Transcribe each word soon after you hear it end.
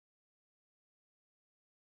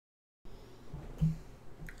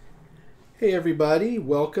Hey everybody,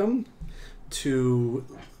 welcome to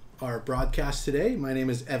our broadcast today. My name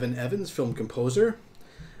is Evan Evans, film composer,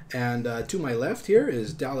 and to my left here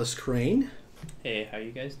is Dallas Crane. Hey, how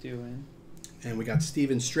you guys doing? And we got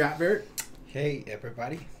Steven Stratvert. Hey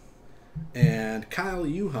everybody. And Kyle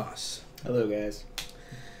Uhas. Hello guys.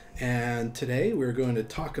 And today we're going to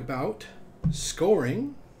talk about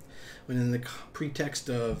scoring. When in the pretext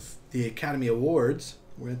of the Academy Awards,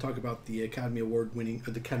 we're going to talk about the Academy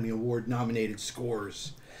Award nominated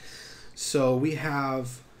scores. So we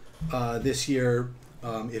have this year,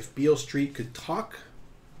 If Beale Street Could Talk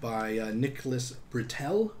by Nicholas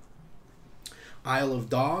Britell, Isle of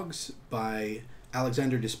Dogs by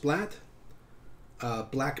Alexander Desplat,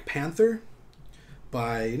 Black Panther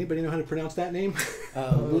by, anybody know how to pronounce that name?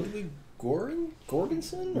 Ludwig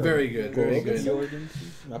Göransson? Very good, very good.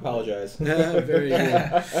 I apologize. Very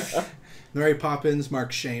good. Mary Poppins,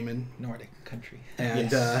 Mark Shaman. Nordic country. And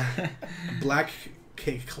yes. Black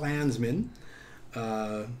Klansman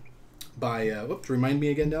by, remind me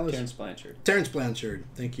again, Dallas? Terrence Blanchard. Terrence Blanchard,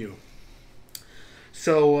 thank you.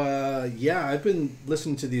 So, I've been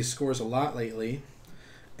listening to these scores a lot lately.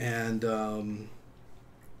 And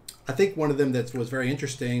I think one of them that was very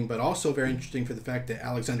interesting, but also very interesting for the fact that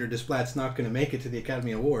Alexander Desplat's not going to make it to the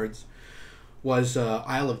Academy Awards, was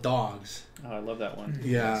Isle of Dogs. Oh, I love that one.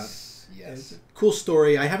 Yeah. Yes. Cool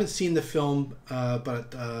story. I haven't seen the film,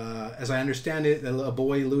 but as I understand it, a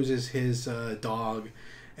boy loses his dog,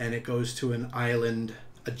 and it goes to an island.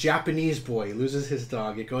 A Japanese boy loses his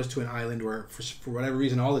dog. It goes to an island where, for whatever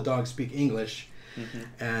reason, all the dogs speak English. Mm-hmm.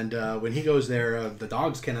 And when he goes there, the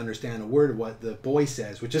dogs can't understand a word of what the boy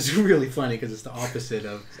says, which is really funny because it's the opposite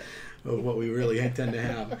of what we really tend to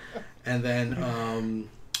have. And then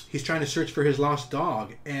he's trying to search for his lost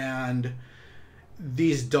dog, and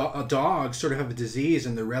these dogs sort of have a disease,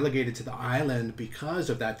 and they're relegated to the island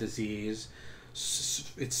because of that disease.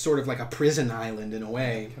 It's sort of like a prison island in a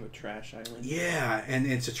way. Kind of a trash island. Yeah, and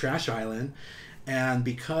it's a trash island. And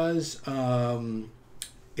because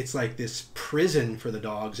it's like this prison for the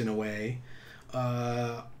dogs in a way,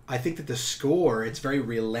 I think that the score, it's very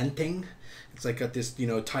relenting. It's like got this,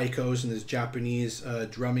 taikos and this Japanese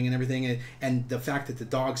drumming and everything. And the fact that the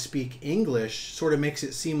dogs speak English sort of makes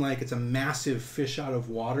it seem like it's a massive fish out of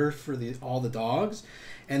water for all the dogs.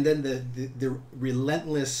 And then the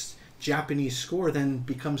relentless Japanese score then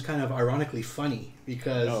becomes kind of ironically funny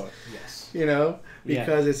because,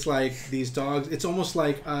 because it's like these dogs, it's almost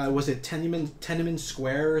like, was it Tiananmen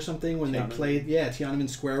Square or something when they played, Tiananmen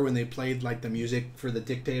Square when they played like the music for the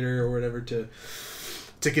dictator or whatever to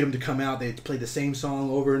get him to come out. They played the same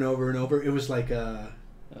song over and over and over. It was like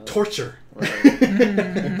torture. Right.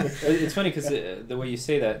 It's funny because the way you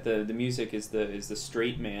say that, the music is the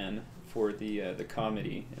straight man for the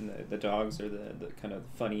comedy, and the dogs are the kind of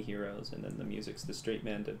funny heroes, and then the music's the straight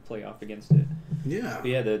man to play off against it. Yeah.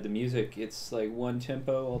 But yeah, the music, it's like one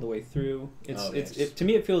tempo all the way through. Nice. To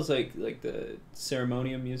me it feels like the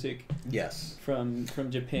ceremonial music. Yes. From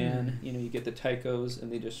Japan. You get the taikos,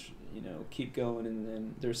 and they just keep going, and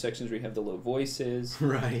then there's sections where you have the low voices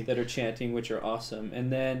that are chanting, which are awesome.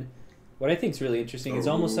 And then what I think is really interesting is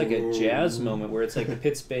almost like a jazz moment where it's like the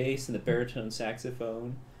pit bass and the baritone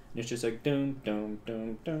saxophone, and it's just like dun dun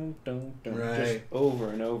dun dun dun dun, just over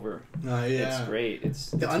and over. Yeah. It's great.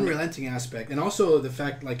 It's unrelenting aspect, and also the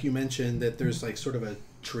fact, like you mentioned, that there's like sort of a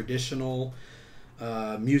traditional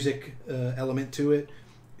music element to it.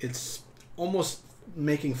 It's almost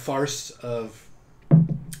making farce of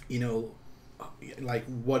like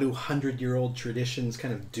what do 100-year-old traditions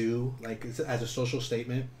kind of do, like as a social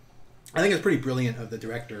statement. I think it's pretty brilliant of the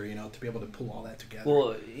director, to be able to pull all that together.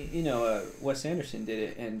 Well, Wes Anderson did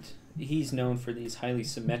it, and he's known for these highly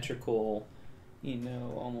symmetrical,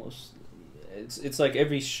 almost. It's like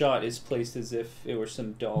every shot is placed as if it were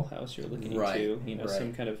some dollhouse you're looking into,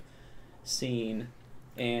 some kind of scene,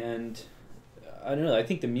 and I don't know. I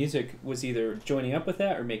think the music was either joining up with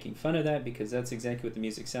that or making fun of that, because that's exactly what the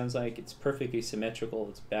music sounds like. It's perfectly symmetrical.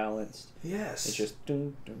 It's balanced. Yes. It's just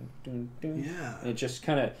dun dun dun dun. Yeah. And it just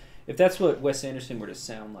kind of, if that's what Wes Anderson were to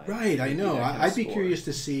sound like. Right. I know. I'd be curious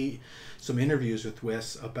to see some interviews with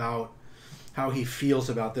Wes about how he feels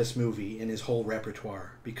about this movie and his whole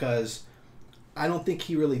repertoire, because I don't think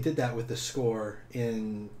he really did that with the score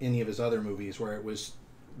in any of his other movies, where it was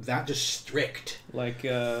that just strict. Like,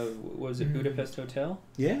 was it Budapest Hotel?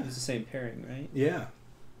 Yeah. It was the same pairing, right? Yeah.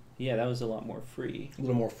 Yeah, that was a lot more free. A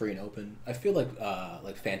little more free and open. I feel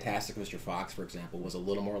like Fantastic Mr. Fox, for example, was a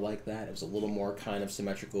little more like that. It was a little more kind of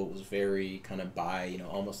symmetrical. It was very kind of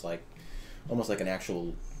almost like an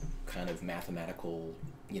actual kind of mathematical,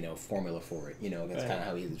 formula for it. That's kind of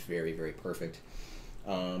how he is very, very perfect.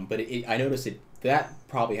 But I noticed that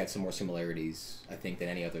probably had some more similarities, I think, than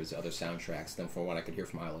any other soundtracks than from what I could hear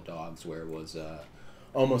from Isle of Dogs, where it was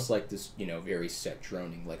almost like this, very set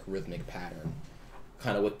droning, like rhythmic pattern,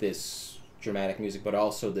 kind of with this dramatic music, but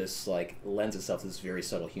also this like lends itself to this very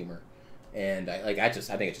subtle humor. And I think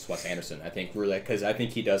it's just Wes Anderson. I think really because I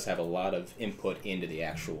think he does have a lot of input into the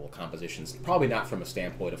actual compositions. Probably not from a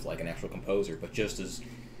standpoint of like an actual composer, but just as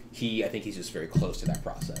I think he's just very close to that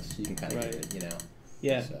process. You can kind of get it,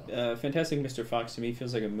 Yeah, So. Fantastic Mr. Fox to me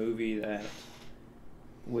feels like a movie that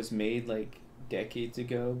was made like decades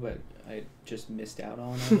ago, but I just missed out on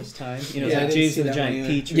all this time. It's like James and the Giant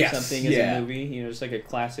Peach or something as a movie. It's like a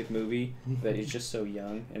classic movie, but he's just so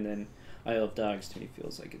young. And then Isle of Dogs to me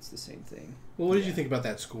feels like it's the same thing. Well, what did you think about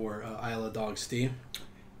that score, Isle of Dogs, Steve?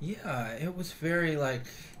 Yeah, it was very like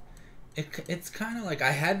it's kind of like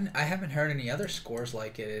I haven't heard any other scores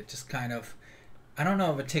like it. It just kind of, I don't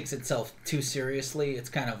know if it takes itself too seriously. It's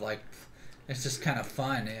kind of like it's just kind of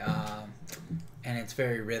fun, and it's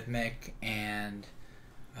very rhythmic, and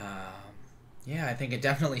I think it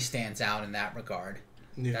definitely stands out in that regard.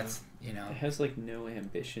 Yeah. That's it has like no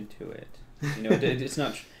ambition to it. It's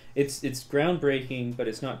not. It's groundbreaking, but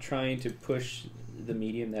it's not trying to push the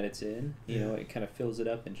medium that it's in. It kind of fills it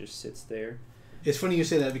up and just sits there. It's funny you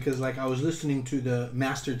say that because like I was listening to the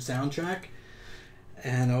mastered soundtrack,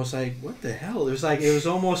 and I was like, "What the hell?" It was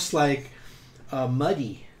almost like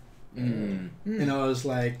muddy. I was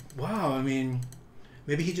like, "Wow." I mean,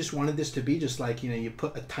 maybe he just wanted this to be just like you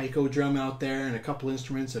put a taiko drum out there and a couple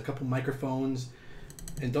instruments, a couple microphones,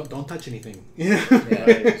 and don't touch anything.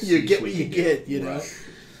 Right. You get what you get. Right.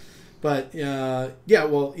 But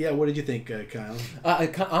what did you think, Kyle?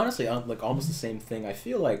 Honestly, like almost the same thing. I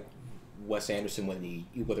feel like Wes Anderson,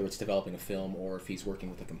 whether it's developing a film or if he's working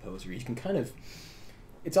with a composer, you can kind of,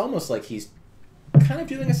 it's almost like he's kind of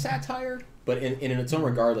doing a satire, but in its own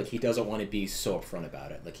regard, like he doesn't want to be so upfront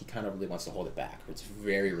about it. Like he kind of really wants to hold it back. It's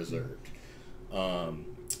very reserved. And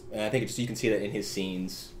I think you can see that in his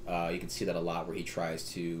scenes. You can see that a lot where he tries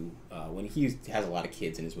to, when he has a lot of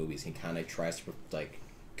kids in his movies, he kind of tries to like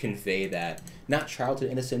convey that, not childhood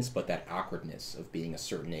innocence, but that awkwardness of being a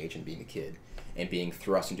certain age and being a kid and being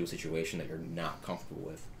thrust into a situation that you're not comfortable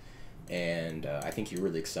with. And I think he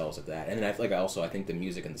really excels at that. And then I think the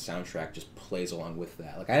music and the soundtrack just plays along with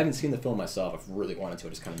that. Like I haven't seen the film myself. I've really wanted to. I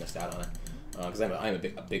just kind of missed out on it because I'm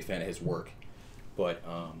a big fan of his work. But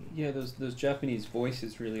those Japanese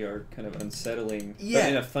voices really are kind of unsettling, Yeah. but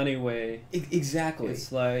in a funny way. Exactly.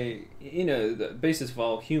 It's like the basis of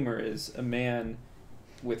all humor is a man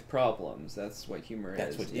with problems. That's what humor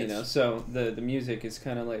That's is. what it is. So the music is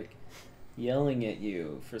kind of like yelling at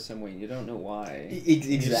you for some way you don't know why.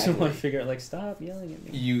 Exactly. You just want to figure out like stop yelling at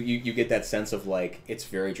me. You get that sense of like it's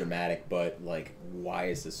very dramatic, but like why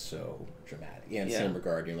is this so dramatic? In the same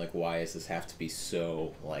regard, you're like, why does this have to be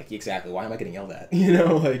so like exactly? Why am I getting yelled at?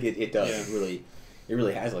 Like it does. Yeah. It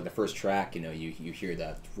really has like the first track. You hear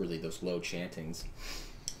that really those low chantings,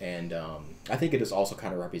 and I think it just also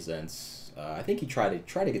kind of represents. I think he tried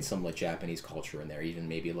to get some like Japanese culture in there, even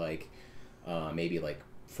maybe like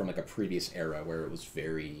from like a previous era where it was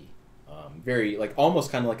very like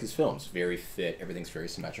almost kind of like his films, very fit, everything's very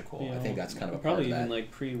symmetrical. Yeah, I think that's kind of a probably part of even that.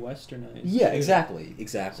 like pre-westernized. Yeah, exactly.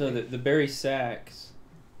 So the bari sax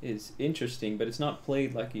is interesting, but it's not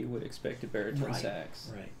played like you would expect a baritone sax.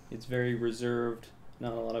 Right. It's very reserved,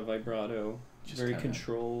 not a lot of vibrato, Just very kinda-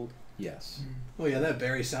 controlled. Yes. Oh yeah, that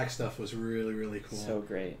Barry sax stuff was really, really cool. So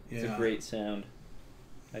great. It's Yeah. a great sound.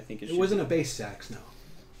 I think it wasn't a bass sax, no.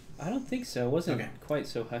 I don't think so. It wasn't Okay. quite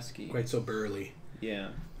so husky. Quite so burly. Yeah.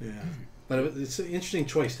 Yeah. But it's an interesting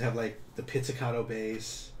choice to have like the pizzicato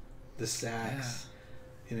bass, the sax.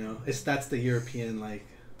 That's the European like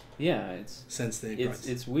Yeah, it's sense thing.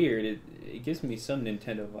 it's weird. It gives me some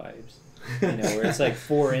Nintendo vibes. Where it's like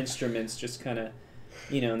four instruments just kind of,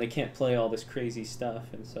 and they can't play all this crazy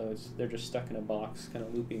stuff, and so they're just stuck in a box, kind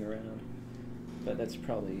of looping around. But that's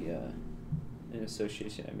probably an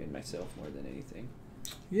association I made myself more than anything.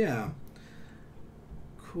 Yeah.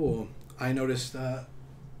 Cool. I noticed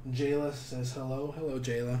Jayla says hello. Hello,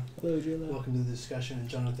 Jayla. Hello, Jayla. Welcome to the discussion. And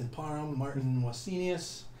Jonathan Parham, Martin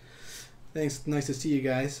Wasenius. Thanks. Nice to see you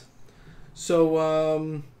guys. So,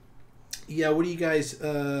 what do you guys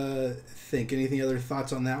think? Anything other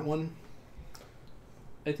thoughts on that one?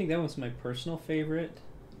 I think that was my personal favorite,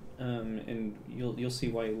 and you'll see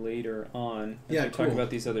why later on as we talk about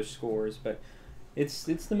these other scores. But it's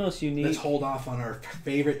the most unique. Let's hold off on our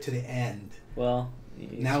favorite to the end. Well,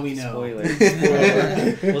 now we know. Spoiler.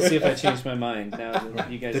 We'll see if I change my mind now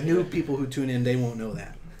that you guys. The new people who tune in, they won't know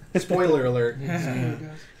that. Spoiler alert.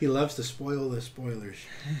 He loves to spoil the spoilers.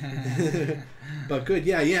 But good.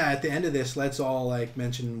 Yeah. At the end of this, let's all like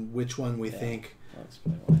mention which one we think, I'll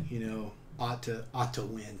explain why. ought to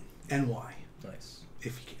win and why, Nice.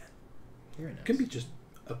 if you can. Very nice. It can be just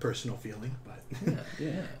a personal feeling, but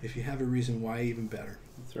Yeah. if you have a reason why, even better.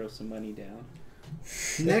 Throw some money down.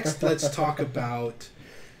 Next, let's talk about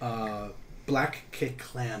Black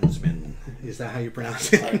Klansman. Is that how you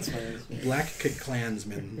pronounce it? Black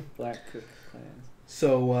Klansman. Black Cook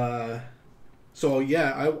Clans. So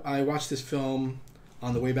yeah, I watched this film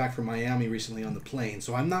on the way back from Miami recently on the plane.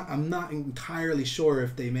 So I'm not entirely sure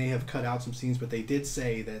if they may have cut out some scenes, but they did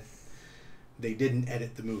say that they didn't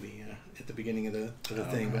edit the movie at the beginning of the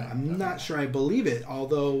thing. But I'm not sure I believe it.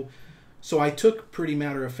 Although, so I took pretty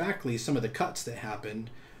matter of factly some of the cuts that happened,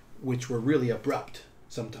 which were really abrupt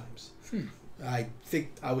sometimes. I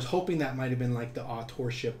think I was hoping that might have been like the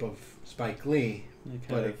authorship of Spike Lee,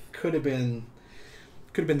 but it could have been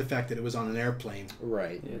the fact that it was on an airplane.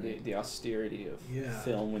 Right. Yeah, the austerity of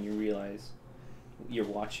film when you realize you're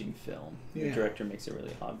watching film. Yeah. The director makes it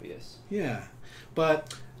really obvious. Yeah,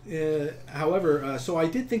 but however, so I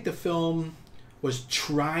did think the film was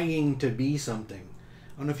trying to be something.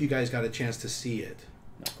 I don't know if you guys got a chance to see it.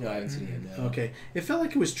 No, I haven't seen it. No. Okay, it felt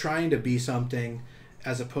like it was trying to be something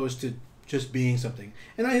as opposed to just being something.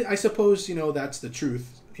 And I suppose, that's the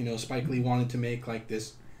truth. Spike Lee wanted to make like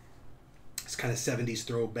this kind of 70s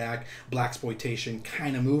throwback, blaxploitation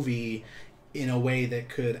kind of movie in a way that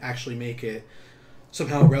could actually make it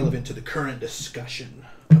somehow relevant to the current discussion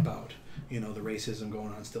about, the racism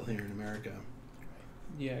going on still here in America.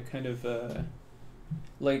 Yeah, kind of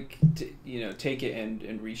take it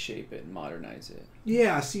and reshape it and modernize it.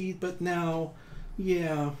 Yeah, see, but now,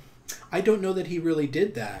 I don't know that he really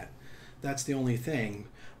did that. That's the only thing.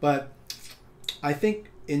 But I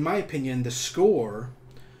think, in my opinion, the score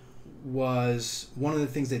was one of the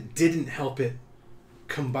things that didn't help it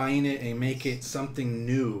combine it and make it something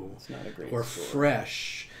new It's not a great or score.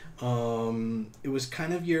 fresh. It was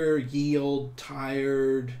kind of your ye old,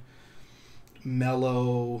 tired,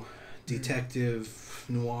 mellow, detective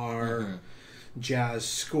noir jazz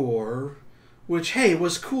score, which, hey,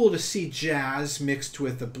 was cool to see jazz mixed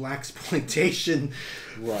with a blaxploitation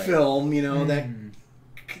film. That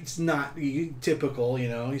it's not typical.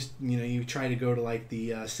 You try to go to like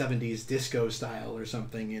the 70s disco style or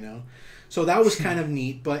something. So that was kind of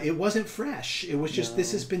neat, but it wasn't fresh. It was just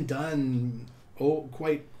this has been done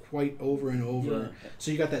quite over and over. Yeah.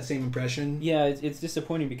 So you got that same impression? Yeah, it's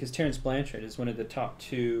disappointing because Terrence Blanchard is one of the top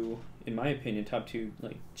two, in my opinion,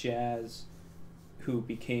 like jazz who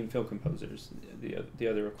became film composers. The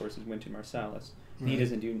other, of course, is Wynton Marsalis. Right. He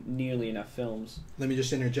doesn't do nearly enough films. Let me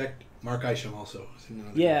just interject. Mark Isham also.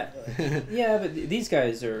 Yeah, but these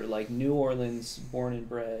guys are like New Orleans born and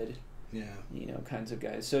bred. Yeah. Kinds of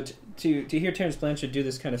guys. So to hear Terrence Blanchard do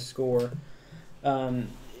this kind of score,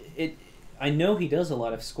 I know he does a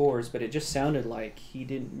lot of scores, but it just sounded like he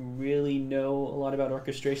didn't really know a lot about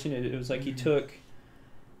orchestration. It was like he took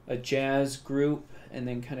a jazz group and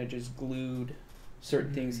then kind of just glued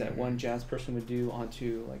certain things that one jazz person would do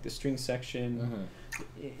onto like the string section.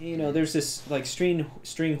 There's this like string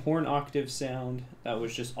horn octave sound that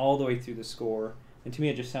was just all the way through the score, and to me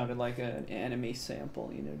it just sounded like an anime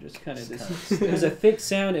sample. Just kind of this. It was a thick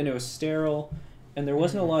sound and it was sterile, and there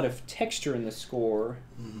wasn't a lot of texture in the score.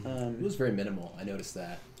 It was very minimal. I noticed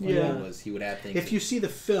that. He would add things. If you see the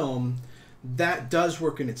film, that does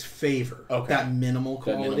work in its favor. Okay. That minimal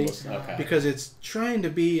quality. Okay. Because it's trying to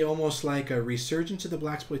be almost like a resurgence of the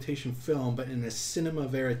blaxploitation film, but in a cinema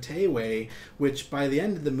verite way, which by the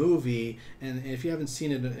end of the movie, and if you haven't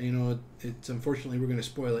seen it, it's unfortunately we're going to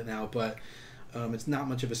spoil it now, but it's not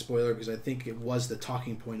much of a spoiler because I think it was the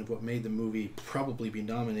talking point of what made the movie probably be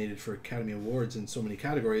nominated for Academy Awards in so many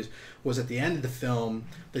categories, was at the end of the film,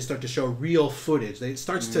 they start to show real footage. It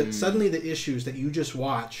starts to, suddenly the issues that you just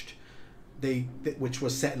watched, which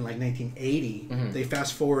was set in like 1980, they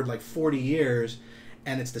fast forward like 40 years,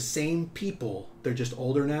 and it's the same people. They're just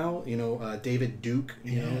older now, David Duke,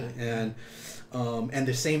 and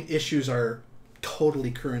the same issues are totally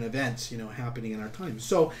current events, happening in our time.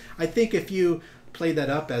 So I think if you play that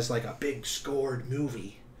up as like a big scored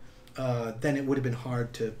movie, then it would have been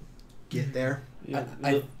hard to get there. Yeah.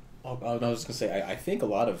 I was just gonna say, I think a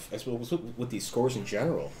lot of, as well with these scores in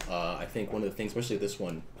general, I think one of the things, especially this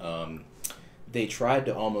one, they tried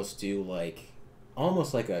to almost do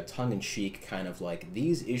almost like a tongue-in-cheek kind of like,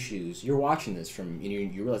 these issues, you're watching this from, you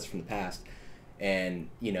realize it's from the past, and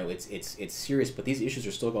it's serious, but these issues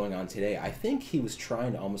are still going on today. I think he was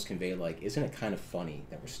trying to almost convey, like, isn't it kind of funny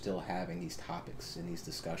that we're still having these topics and these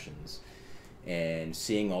discussions? and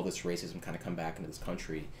seeing all this racism kind of come back into this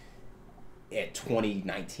country at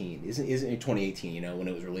 2019 isn't it 2018, you know, when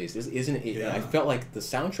it was released, isn't it? Yeah. I felt like the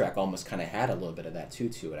soundtrack almost kind of had a little bit of that too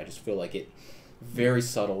to it. I just feel like it very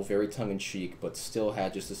subtle, very tongue-in-cheek, but still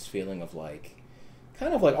had just this feeling of like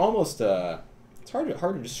kind of like almost it's hard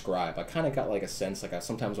to describe. I kind of got like a sense like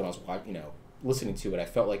sometimes when I was listening to it, I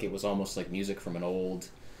felt like it was almost like music from an old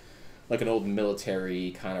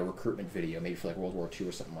military kind of recruitment video, maybe for like World War II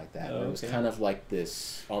or something like that. Oh, where it was kind of like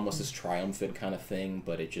this almost this triumphant kind of thing,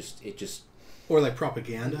 but it just Or like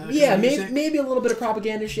propaganda. yeah, kind of music? maybe a little bit of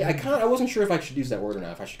propaganda shit. I wasn't sure if I should use that word or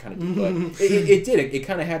not. If I should kind of do, but it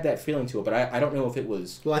kind of had that feeling to it. But I don't know if it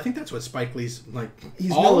was. Well, I think that's what Spike Lee's like.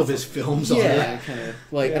 He's All known of for- his films Yeah. are. Kind of.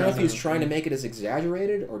 Like I don't know if he was Yeah. trying to make it as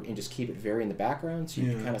exaggerated and just keep it very in the background, so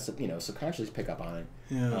you Yeah. kind of subconsciously pick up on it.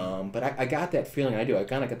 Yeah. But I got that feeling. I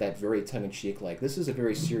kind of got that very tongue in cheek. Like this is a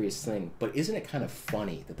very serious thing, but isn't it kind of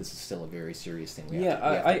funny that this is still a very serious thing? We have to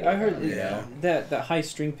I work heard on, you know? that high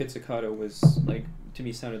string pizzicato was like, to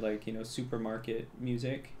me, sounded like, you know, supermarket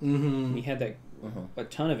music. Mm-hmm. He had that Uh-huh. a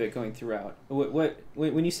ton of it going throughout.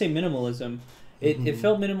 When you say minimalism, it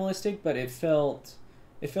felt minimalistic, but it felt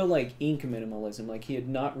like ink minimalism. Like he had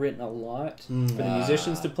not written a lot for the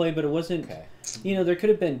musicians to play, but it wasn't. Okay. You know, there could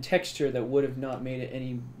have been texture that would have not made it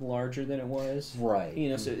any larger than it was. Right. You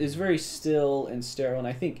know, so it's very still and sterile, and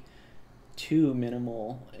I think too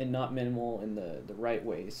minimal and not minimal in the right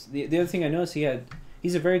ways. The other thing I noticed,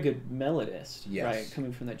 he's a very good melodist, Yes. right,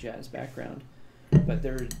 coming from that jazz background. But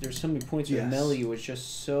there's so many points where Yes. the melody was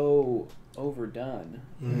just so overdone.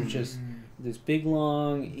 It was just this big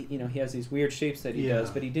long, you know, he has these weird shapes that he Yeah. does,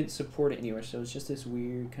 but he didn't support it anywhere, so it's just this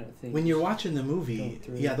weird kind of thing. When you're watching the movie, Going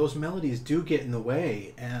through. yeah, those melodies do get in the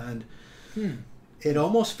way, and it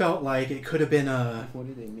almost felt like it could have been What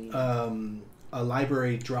do they mean? a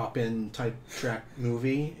library drop-in type track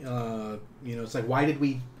movie. You know, it's like, why did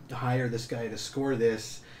we hire this guy to score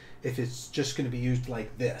this if it's just going to be used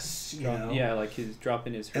like this? You know? Yeah, like his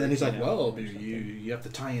dropping his. And then he's like, hurricane well, album or something. you have to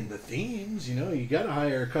tie in the themes. You know, you got to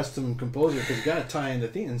hire a custom composer because you got to tie in the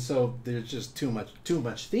theme. And so there's just too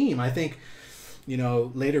much theme. I think, you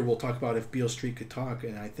know, later we'll talk about if Beale Street could talk,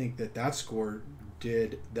 and I think that score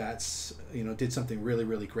did something really,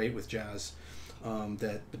 really great with jazz.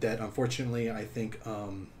 That unfortunately I think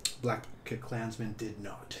Black Klansman did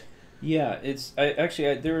not. Yeah,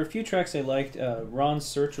 there were a few tracks I liked. Ron's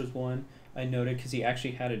Search was one I noted because he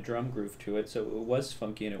actually had a drum groove to it, so it was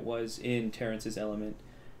funky and it was in Terrence's element,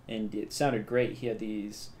 and it sounded great. He had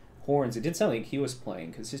these horns. It didn't sound like he was playing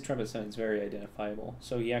because his trumpet sounds very identifiable.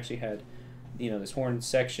 So he actually had, you know, this horn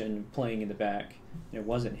section playing in the back, and it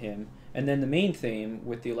wasn't him. And then the main theme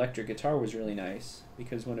with the electric guitar was really nice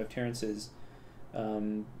because one of Terrence's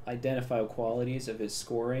identifiable qualities of his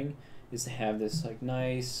scoring is to have this like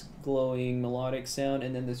nice glowing melodic sound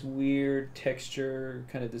and then this weird texture,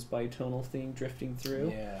 kind of this bitonal thing drifting through.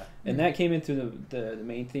 Yeah. And that came in through the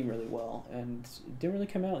main theme really well, and it didn't really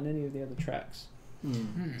come out in any of the other tracks.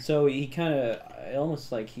 So he kind of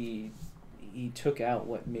almost like he took out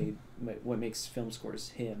what makes film scores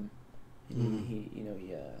him. He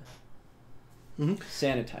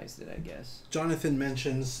sanitized it, I guess. Jonathan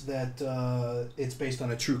mentions that it's based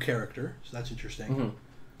on a true character, so that's interesting.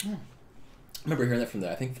 I remember hearing that from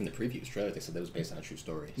the previews trailer. They said that was based on a true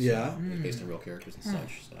story. So Yeah. it was based on real characters and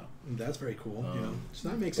such. So That's very cool. You know, so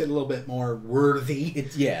that makes it a little bit more worthy.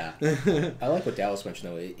 yeah. I like what Dallas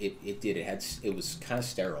mentioned though. It was kind of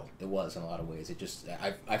sterile. It was in a lot of ways. It just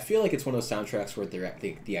I feel like it's one of those soundtracks where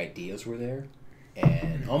the ideas were there,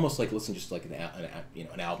 and almost like listen just like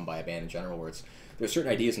an album by a band in general where there's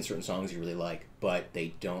certain ideas and certain songs you really like, but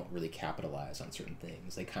they don't really capitalize on certain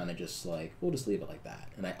things. They kind of just like, we'll just leave it like that.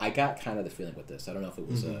 And I got kind of the feeling with this. I don't know if it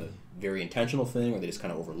was a very intentional thing or they just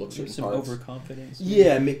kind of overlooked certain Some parts. overconfidence.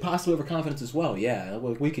 Yeah, possibly overconfidence as well. Yeah,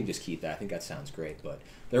 we can just keep that. I think that sounds great. But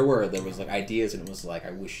there was like ideas, and it was like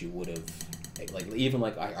I wish you would have, like even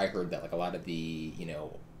like I heard that like a lot of the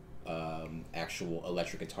actual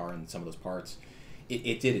electric guitar in some of those parts,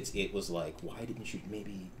 it was like, why didn't you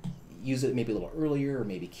maybe use it maybe a little earlier, or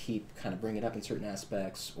maybe kind of bring it up in certain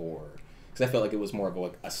aspects, or because I felt like it was more of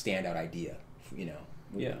a standout idea,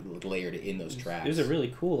 layered in those tracks. It was a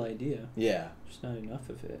really cool idea. Yeah, Just not enough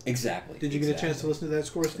of it. exactly. Did you get a chance to listen to that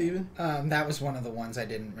score, Steven? That was one of the ones I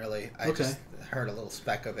didn't really. I Okay. just heard a little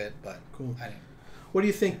speck of it, but Cool. I didn't. What do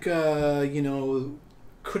you think?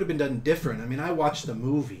 Could have been done different. I mean, I watched the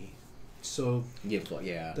movie, so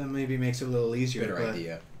Yeah, that maybe makes it a little easier. better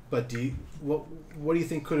idea. But what do you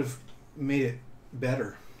think could have made it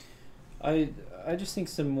better? I just think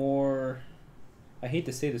some more, I hate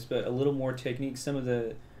to say this, but a little more technique. Some of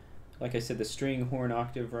the, like I said, the string horn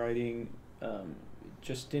octave writing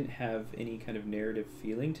just didn't have any kind of narrative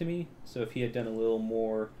feeling to me. So if he had done a little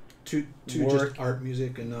more to work, just art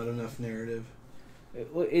music and not enough narrative.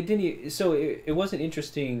 it didn't. So it wasn't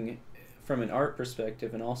interesting from an art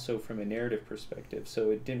perspective and also from a narrative perspective.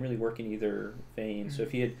 So it didn't really work in either vein. So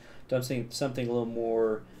if he had done something a little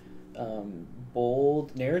more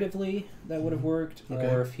bold narratively, that would have worked. Okay.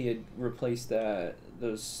 Or if he had replaced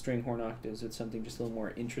those string horn octaves with something just a little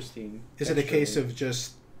more interesting. Is it a case texturally. of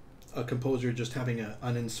just a composer just having an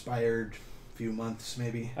uninspired few months,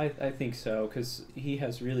 maybe? I think so, because he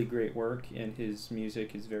has really great work and his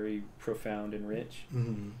music is very profound and rich.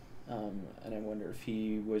 Mm-hmm. And I wonder if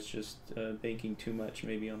he was just banking too much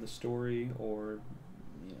maybe on the story, or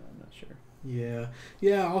I'm not sure.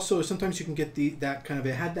 Yeah. Also, sometimes you can get that kind of,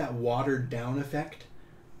 it had that watered down effect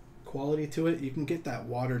quality to it. You can get that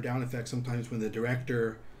watered down effect sometimes when the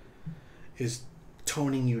director is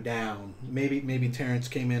toning you down. Maybe Terrence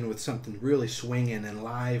came in with something really swinging and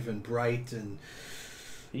live and bright, and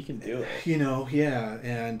He can do it.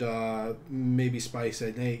 and maybe Spice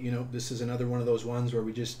said, hey, this is another one of those ones where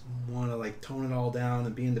we just want to like tone it all down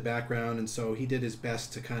and be in the background, and so he did his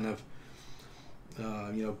best to kind of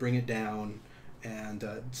bring it down, and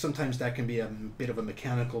sometimes that can be a bit of a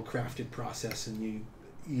mechanical crafted process, and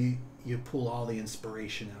you pull all the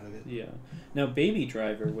inspiration out of it. Yeah. Now, Baby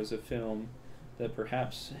Driver was a film that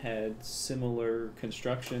perhaps had similar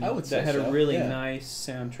construction. I would say that had so, a really yeah. nice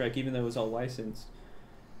soundtrack, even though it was all licensed.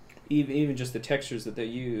 Even just the textures that they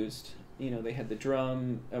used. They had the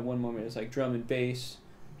drum. At one moment, it was like drum and bass,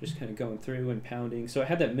 just kind of going through and pounding. So it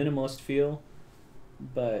had that minimalist feel,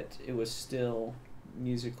 but it was still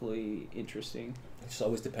musically interesting. It just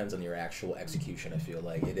always depends on your actual execution. I feel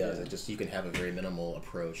like it does. It just, you can have a very minimal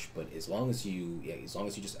approach, but as long as you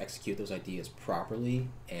just execute those ideas properly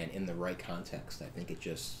and in the right context, I think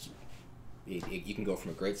you can go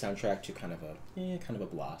from a great soundtrack to kind of a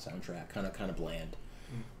blah soundtrack, kind of bland.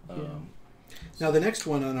 Now the next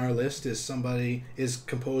one on our list is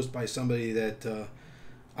composed by somebody that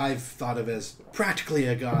I've thought of as practically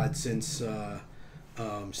a god since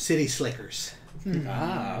City Slickers.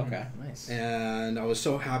 Okay, nice. And I was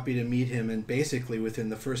so happy to meet him, and basically within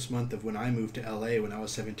the first month of when I moved to LA when I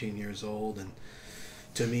was 17 years old, and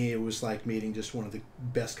to me it was like meeting just one of the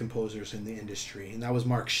best composers in the industry, and that was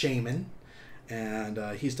Mark Shaman, and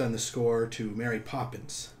he's done the score to Mary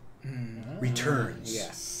Poppins Returns.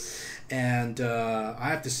 Yes. And I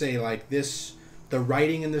have to say, like, the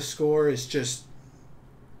writing in this score is just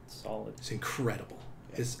Solid. it's incredible.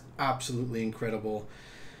 It's absolutely incredible.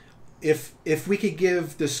 If we could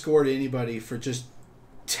give the score to anybody for just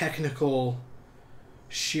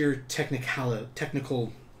sheer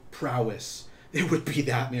technical prowess, it would be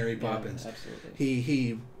that Mary Poppins. Yeah, absolutely.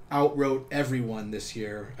 He outwrote everyone this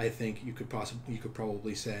year, I think you could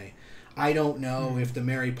probably say. I don't know if the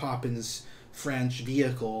Mary Poppins French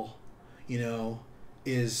vehicle,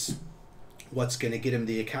 is what's going to get him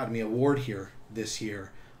the Academy Award here this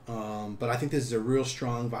year. But I think this is a real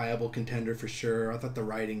strong, viable contender for sure. I thought the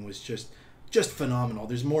writing was just phenomenal.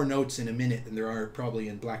 There's more notes in a minute than there are probably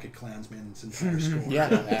in Black & Klansman's entire score. Yeah,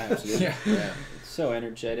 absolutely. Yeah. It's so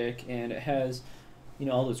energetic, and it has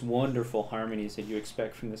all those wonderful harmonies that you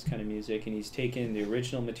expect from this kind of music, and he's taken the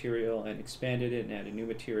original material and expanded it and added new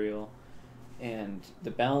material, and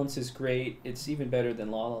the balance is great. It's even better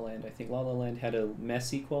than La La Land. I think La La Land had a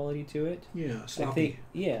messy quality to it. Yeah, I sloppy.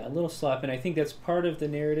 think, a little slop, and I think that's part of the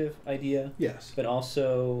narrative idea. Yes. But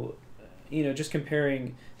also, just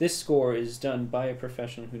comparing, this score is done by a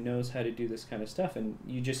professional who knows how to do this kind of stuff, and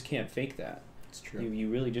you just can't fake that. It's true.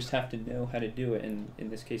 You really just have to know how to do it, and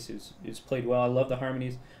in this case, it was played well. I love the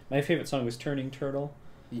harmonies. My favorite song was Turning Turtle.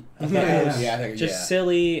 I thought it was I think, just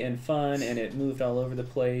silly and fun, and it moved all over the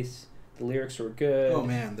place. The lyrics were good. Oh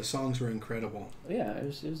man, the songs were incredible. Yeah,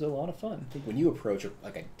 it was a lot of fun. I think when you approach a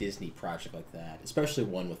Disney project like that, especially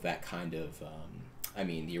one with that kind of,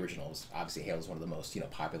 the originals, obviously Hail is one of the most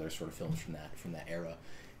popular sort of films from that era,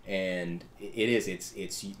 and it's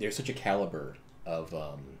there's such a caliber of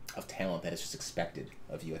talent that is just expected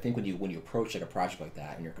of you. I think when you approach like a project like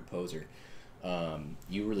that and you're a composer,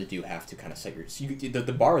 you really do have to kind of set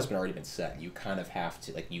the bar has already been set. You kind of have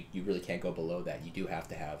to you really can't go below that. You do have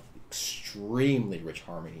to have extremely rich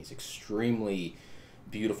harmonies, extremely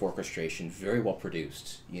beautiful orchestration, very well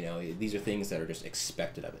produced. These are things that are just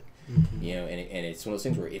expected of it. You know, and it's one of those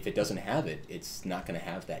things where if it doesn't have it, it's not going to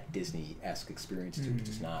have that Disney-esque experience to it. It's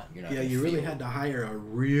just not. You're not. Yeah, gonna you really feel had to hire a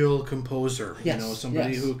real composer. Yes, You know,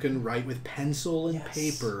 somebody yes. who can write with pencil and Yes.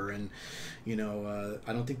 paper, and you know,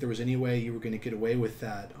 I don't think there was any way you were going to get away with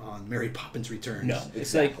that on Mary Poppins Returns. No,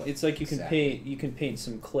 It's exactly. like you can Exactly. paint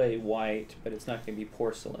some clay white, but it's not going to be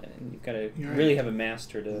porcelain. And you've got to You're really right. have a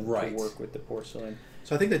master to Right. work with the porcelain.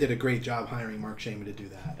 So I think they did a great job hiring Mark Shaman to do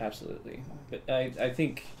that. Absolutely. But I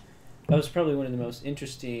think that was probably one of the most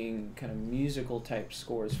interesting kind of musical type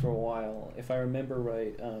scores for a while. If I remember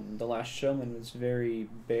right, The Last Showman was very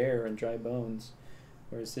bare and dry bones,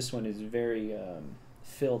 whereas this one is very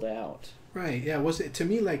filled out. Right. Yeah. Was it to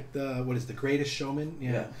me like the Greatest Showman?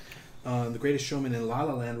 Yeah. The Greatest Showman and La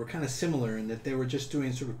La Land were kind of similar in that they were just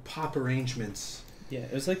doing sort of pop arrangements. Yeah,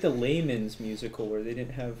 it was like the layman's musical where they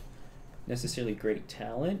didn't have necessarily great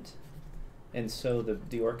talent, and so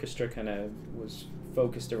the orchestra kind of was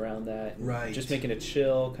focused around that, and Right. just making a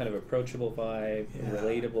chill, kind of approachable vibe, Yeah.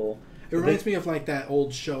 relatable. It reminds me of like that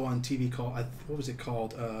old show on TV called what was it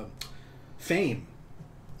called? Fame.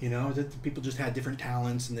 You know, that people just had different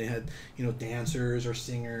talents, and they had dancers or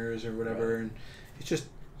singers or whatever, Right. and it's just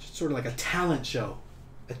sort of like a talent show.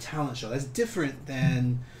 That's different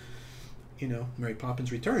than Mary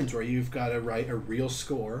Poppins Returns, where you've got to write a real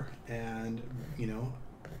score and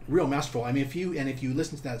real masterful. I mean, if you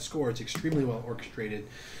listen to that score, it's extremely well orchestrated.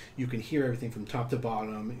 You can hear everything from top to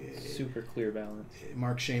bottom. Super clear balance.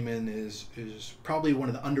 Mark Shaman is probably one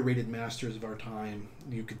of the underrated masters of our time.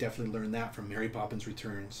 You could definitely learn that from Mary Poppins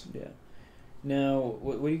Returns. Yeah. Now,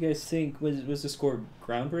 what do you guys think? Was the score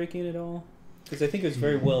groundbreaking at all? Because I think it was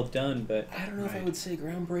very well done, but I don't know if I Right. would say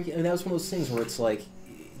groundbreaking. I mean, that was one of those things where it's like,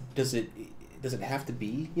 does it have to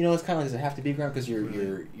be? You know, it's kind of like, does it have to be ground? Because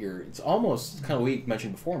you're. It's almost kind of what we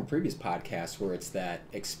mentioned before in previous podcasts, where it's that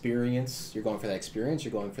experience. You're going for that experience.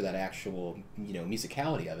 You're going for that actual,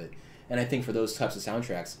 musicality of it. And I think for those types of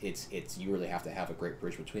soundtracks, it's you really have to have a great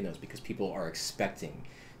bridge between those, because people are expecting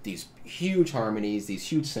these huge harmonies, these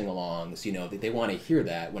huge sing-alongs. They want to hear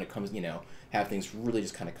that when it comes. Have things really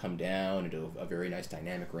just kind of come down into a very nice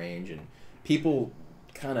dynamic range, and people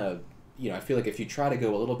kind of. I feel like if you try to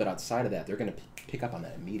go a little bit outside of that, they're going to pick up on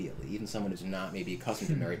that immediately. Even someone who's not maybe accustomed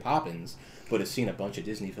to Mary Poppins, but has seen a bunch of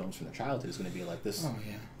Disney films from their childhood, is going to be like, this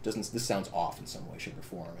this sounds off in some way, shape, or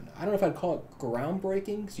form. And I don't know if I'd call it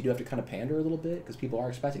groundbreaking, because you do have to kind of pander a little bit, because people are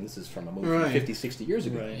expecting this is from a movie Right. 50, 60 years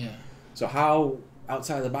ago. Right. Yeah. So how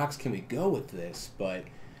outside of the box can we go with this? But,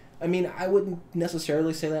 I mean, I wouldn't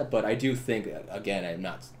necessarily say that, but I do think, again,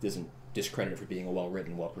 doesn't discredit it for being a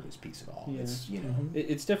well-written, well-produced piece at all. Yeah. It's, Mhm.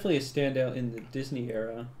 It's definitely a standout in the Disney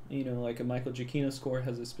era. Like a Michael Giacchino score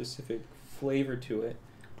has a specific flavor to it,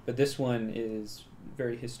 but this one is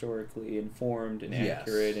very historically informed and Yes.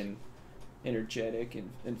 accurate and energetic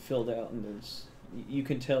and filled out, and you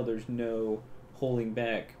can tell there's no holding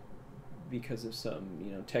back because of some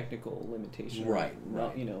technical limitation, Right,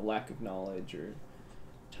 not, right. lack of knowledge or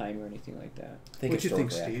time or anything like that. I think What do you think,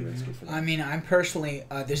 historically Steve? accurate is good for that. I mean, I'm personally,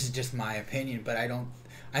 this is just my opinion, but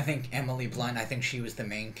I think Emily Blunt, I think she was the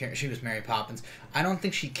main character, she was Mary Poppins. I don't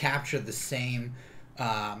think she captured the same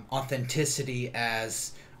authenticity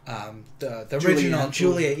as the Julie original Andrews.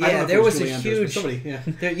 Julia. I don't know Yeah, if there it was a Julie Andrews, but huge...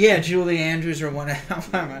 somebody, yeah. Yeah, Julie Andrews or one. I'm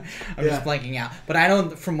Yeah. just blanking out, but I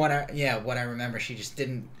don't. From what I remember, she just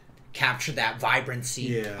didn't capture that vibrancy.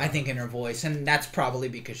 Yeah. I think in her voice, and that's probably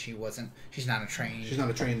because she's not a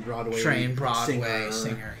trained Broadway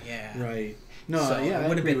singer. Yeah, Right. No, So yeah, it I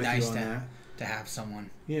would have agree been with nice you on that. to have someone.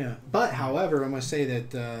 Yeah, but however, I must say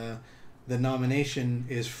that the nomination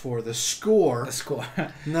is for the score, The score.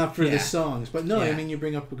 not for Yeah. the songs. But no, I Yeah. mean, you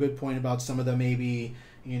bring up a good point about some of the maybe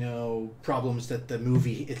problems that the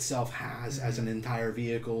movie itself has as an entire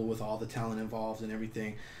vehicle with all the talent involved and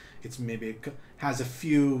everything. It's maybe has a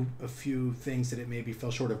few things that it maybe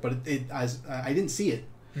fell short of, but I didn't see it.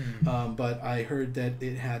 But I heard that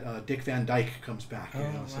it had Dick Van Dyke comes back. Oh,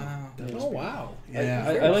 wow. that was Oh, pretty- wow.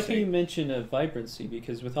 Yeah. I like how you mention vibrancy,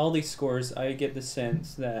 because with all these scores, I get the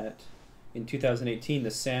sense that in 2018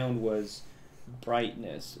 the sound was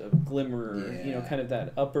brightness, of glimmer, Yeah. kind of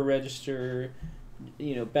that upper register,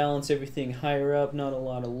 balance everything higher up, not a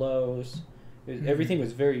lot of lows. Everything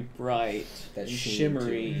was very bright That and sheen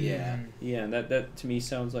shimmery. to it, yeah. Yeah, and that to me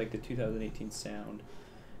sounds like the 2018 sound.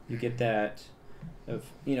 You get that of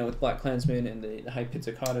with Black Klansman and the high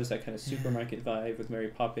pizzicatos, that kind of supermarket vibe. With Mary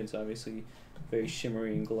Poppins, obviously very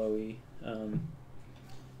shimmery and glowy.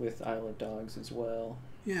 With Isle of Dogs as well.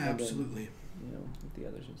 Yeah, And then, absolutely. with the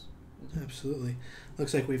others Absolutely.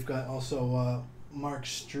 Looks like we've got also Mark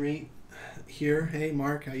Street here. Hey,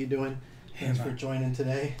 Mark, how you doing? Hey, Thanks for Mark. joining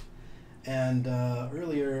today. And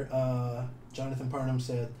earlier, Jonathan Parnham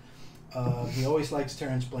said he always likes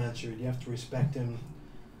Terrence Blanchard. You have to respect him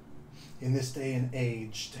in this day and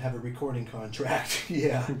age to have a recording contract.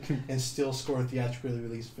 Yeah, and still score theatrically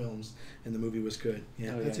released films. And the movie was good.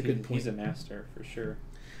 Yeah, that's a good point. He's a master for sure.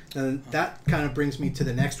 And that kind of brings me to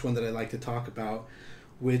the next one that I'd like to talk about,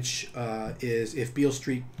 which is If Beale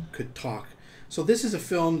Street Could Talk. So this is a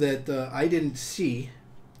film that I didn't see,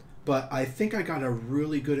 but I think I got a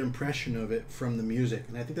really good impression of it from the music.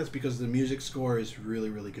 And I think that's because the music score is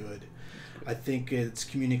really, really good. I think it's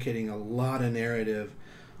communicating a lot of narrative.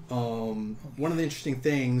 One of the interesting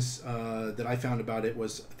things that I found about it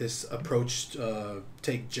was this approach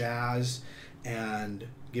take jazz and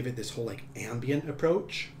give it this whole like ambient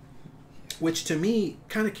approach, which to me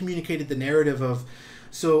kind of communicated the narrative of.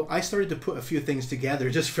 So I started to put a few things together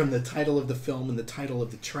just from the title of the film and the title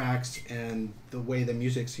of the tracks and the way the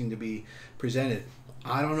music seemed to be presented.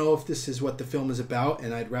 I don't know if this is what the film is about,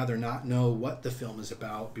 and I'd rather not know what the film is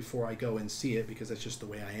about before I go and see it, because that's just the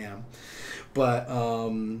way I am. But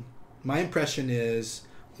my impression is,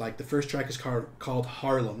 like, the first track is called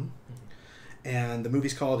Harlem, and the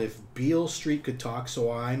movie's called If Beale Street Could Talk,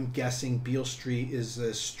 so I'm guessing Beale Street is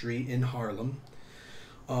a street in Harlem.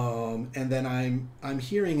 And then I'm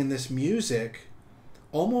hearing in this music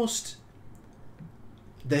almost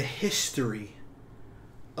the history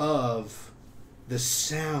of the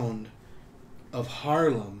sound of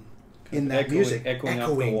Harlem in that music, echoing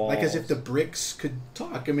off the walls. like as if the bricks could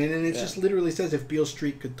talk. I mean, and it just literally says if Beale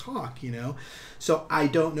Street could talk, you know. So I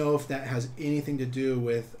don't know if that has anything to do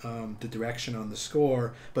with the direction on the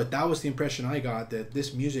score, but that was the impression I got, that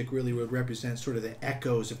this music really would represent sort of the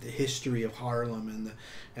echoes of the history of Harlem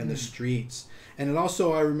and the streets. And it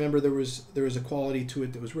also, I remember there was a quality to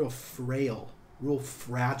it that was real frail, real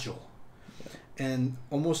fragile, and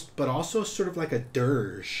almost, but also sort of like a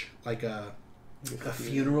dirge, like a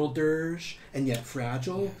funeral dirge, and yet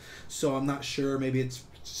fragile. Yeah. So I'm not sure, maybe it's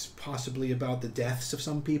possibly about the deaths of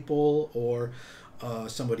some people, or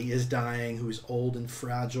somebody is dying who's old and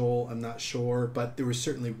fragile. I'm not sure, but there was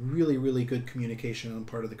certainly really, really good communication on the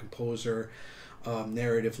part of the composer,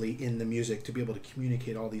 narratively in the music, to be able to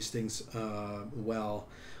communicate all these things well.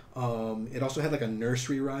 It also had like a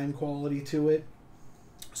nursery rhyme quality to it,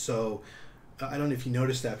 so I don't know if you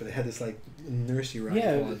noticed that, but it had this like nursery rhyme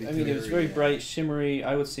quality. I mean, it was very bright, shimmery,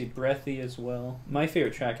 I would say breathy as well. My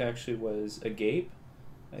favorite track actually was Agape.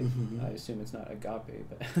 I assume it's not agape,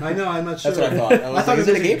 but I know, I'm not sure. That's what I thought. I thought it was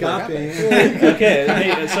agape. Okay,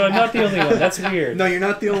 hey, so I'm not the only one. That's weird. No, you're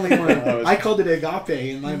not the only one. I called it agape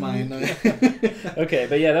in my mind. Okay,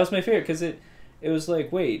 but yeah, that was my favorite, because it was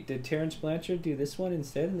like, wait, did Terrence Blanchard do this one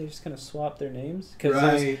instead? And they just kind of swapped their names?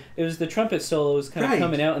 Because it was the trumpet solo was kind of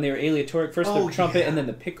coming out, and they were aleatoric. First the trumpet, and then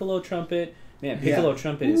the piccolo trumpet. Man, piccolo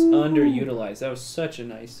trumpet is underutilized. That was such a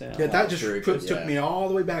nice sound. Yeah, that just took me all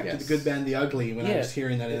the way back to The Good, Bad, and the Ugly when I was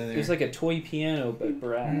hearing that in there. It was like a toy piano, but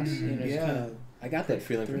brass. I got that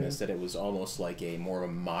feeling from this, that it was almost like a more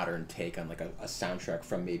of a modern take on like a soundtrack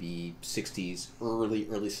from maybe 60s, early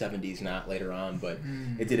 70s, not later on, but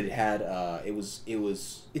it had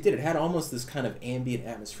almost this kind of ambient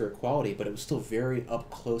atmospheric quality, but it was still very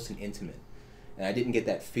up close and intimate. And I didn't get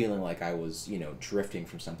that feeling like I was, drifting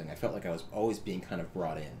from something. I felt like I was always being kind of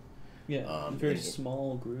brought in. Yeah, very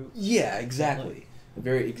small group. Yeah, exactly.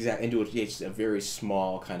 Into a very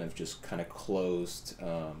small kind of closed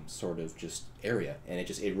sort of just area, and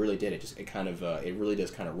it really does kind of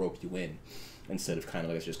rope you in, instead of kind of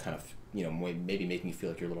like it's just kind of maybe make me feel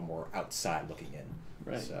like you're a little more outside looking in.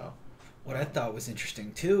 Right. So. What I thought was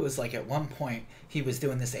interesting too was like at one point he was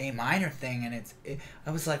doing this A minor thing, and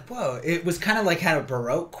I was like, whoa! It was kind of like had a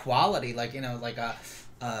Baroque quality, like like a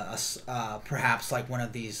perhaps like one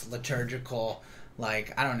of these liturgical,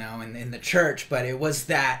 like I don't know, in the church, but it was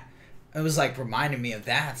like reminding me of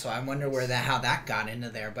that. So I wonder how that got into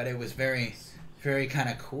there, but it was very, very kind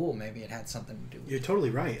of cool. Maybe it had something to do with. You're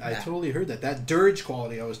totally right. I totally heard that dirge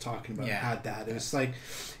quality I was talking about had that. It was like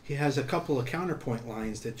he has a couple of counterpoint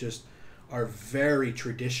lines that just are very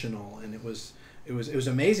traditional, and it was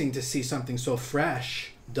amazing to see something so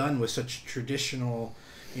fresh done with such traditional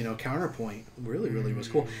counterpoint. Really was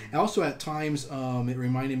cool. And also at times it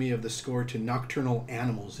reminded me of the score to Nocturnal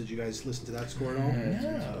Animals. Did you guys listen to that score at all?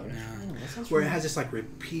 No. Where it has this like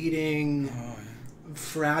repeating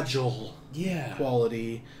fragile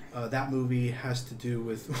quality. That movie has to do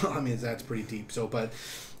with, well, I mean, that's pretty deep, so but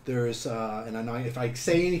there's and I know if I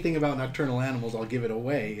say anything about Nocturnal Animals, I'll give it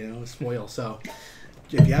away, spoil. So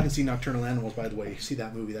if you haven't seen Nocturnal Animals, by the way, see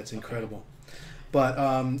that movie. That's incredible. But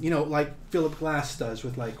like Philip Glass does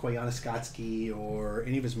with like Koyaanisqatsi or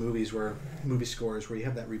any of his movie scores where you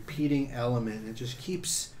have that repeating element. It just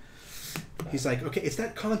keeps. He's like, okay, it's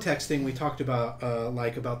that context thing we talked about,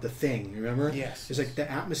 like about The Thing. Remember? Yes. It's like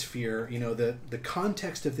the atmosphere. The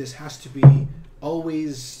context of this has to be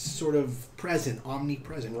always sort of present,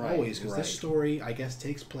 omnipresent, Right, always, because this right. story, I guess,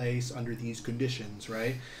 takes place under these conditions,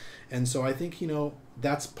 right? And so I think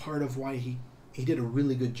that's part of why he did a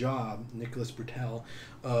really good job, Nicholas Britell,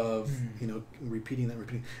 of repeating that.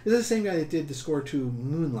 This is the same guy that did the score to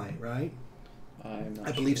Moonlight, right?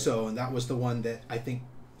 I believe so, and that was the one that I think.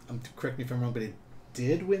 Correct me if I'm wrong, but it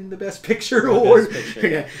did win the Best Picture award. Best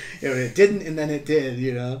Picture. Yeah, it didn't, and then it did.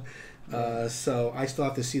 So I still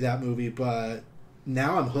have to see that movie, but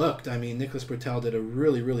now I'm hooked. I mean, Nicholas Britell did a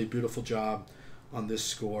really, really beautiful job on this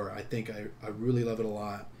score. I think I really love it a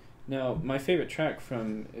lot. Now, my favorite track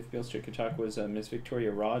from If Beale Street Could Talk was Miss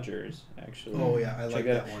Victoria Rogers, actually. Oh, yeah, I like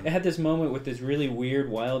that one. It had this moment with this really weird,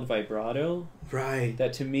 wild vibrato. Right.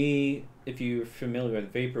 That, to me, if you're familiar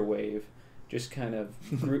with Vaporwave, just kind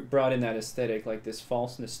of brought in that aesthetic, like this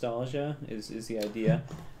false nostalgia is the idea.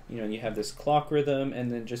 And you have this clock rhythm,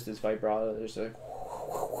 and then just this vibrato. There's like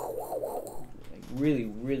really,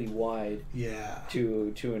 really wide. Yeah.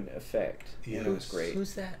 To an effect. Yeah, And it was great.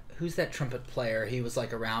 Who's that trumpet player? He was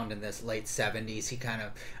like around in this late 70s. He kind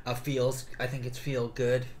of feels. I think it's Feel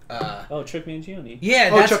Good. Chuck Mangione.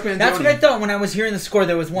 Yeah, Chuck Mangione. That's what I thought when I was hearing the score.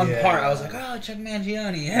 There was one Yeah. part I was like, oh, Chuck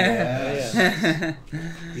Mangione. Yes.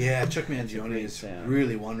 Yeah, Chuck Mangione great is sound.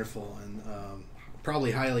 really wonderful and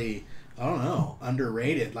probably highly, I don't know,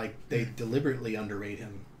 underrated. Like they deliberately underrate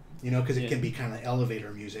him, because it can be kind of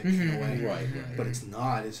elevator music in a way. Right. But it's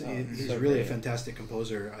not. He's so really great. a fantastic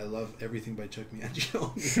composer. I love everything by Chuck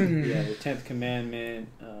Mangione. Yeah, the 10th Commandment.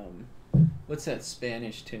 What's that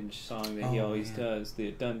Spanish tinge song that he always does?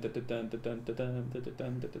 The dun dun dun dun dun dun dun dun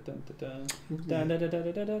dun dun dun dun dun dun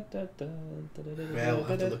dun dun. Well, we'll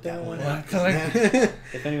have to look that one up.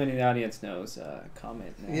 If anyone in the audience knows,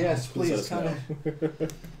 comment now. Yes, please Let us comment.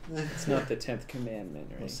 It's not the 10th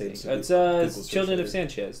Commandment or We'll anything. save some It's Google search Children of later.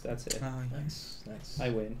 Sanchez. That's it. Oh, yeah. Nice. I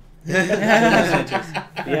win.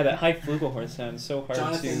 Yeah, that high flugelhorn sound is so hard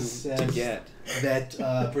Jonathan to says get. that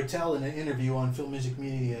Britell, in an interview on Film Music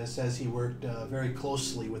Media, says he worked very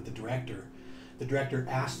closely with the director. The director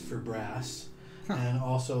asked for brass, and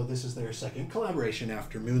also this is their second collaboration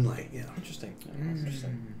after Moonlight. Yeah. Interesting.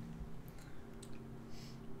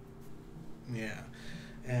 Yeah.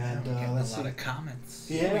 And We're getting let's a lot see. of comments.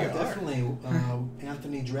 Yeah, We are. definitely.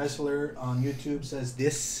 Anthony Dressler on YouTube says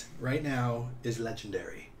this right now is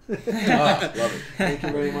legendary. Love it. Thank you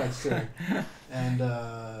very much, sir. And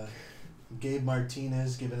Gabe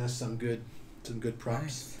Martinez giving us some good props.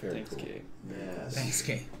 Nice. Very Thanks, cool. Gabe. Yes. Thanks,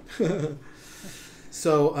 Kate.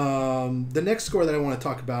 So the next score that I want to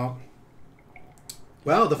talk about,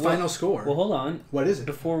 the final score. Well, hold on. What is it?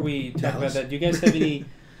 Before we talk Tell about us. that, do you guys have any...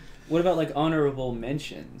 What about like honorable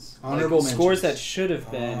mentions? Honorable Like, scores mentions. that should have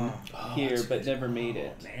been here that's but never made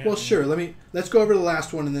it. Well, sure. Let's go over the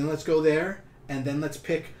last one and then let's go there and then let's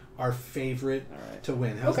pick our favorite All right. to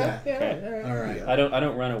win. How's that? Yeah. Okay. All right. I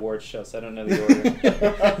don't run awards shows. I don't know the order.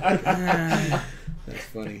 That's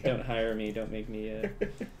funny. Don't hire me. Don't make me.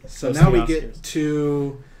 So Host now the we get Oscars.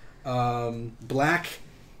 to Black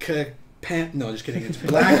No, just kidding. It's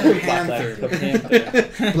Black Panther.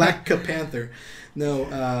 Panther. Black Panther. No,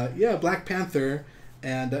 Black Panther,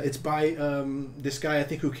 and it's by this guy I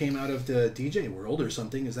think who came out of the DJ world or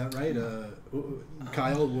something. Is that right?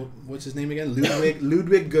 Kyle, what's his name again?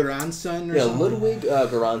 Ludwig Göransson or something? Ludwig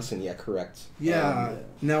Göransson. Yeah, correct. Yeah.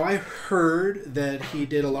 Now I heard that he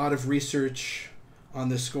did a lot of research on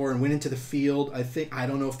the score and went into the field. I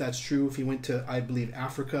don't know if that's true. If he went to, I believe,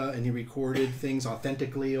 Africa and he recorded things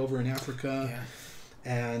authentically over in Africa. Yeah.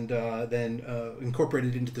 And then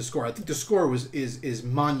incorporated into the score. I think the score is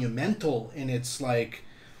monumental in its like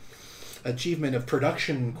achievement of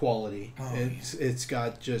production quality. Oh, It's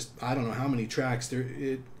got just I don't know how many tracks there.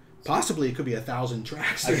 Possibly it could be 1,000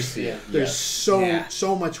 tracks. I can There's, see it. there's Yeah.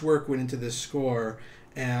 so much work went into this score,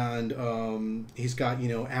 and he's got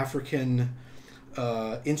African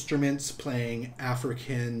instruments playing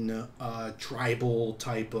African tribal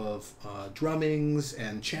type of drummings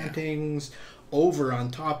and chantings. Over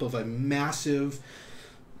on top of a massive,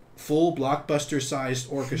 full blockbuster-sized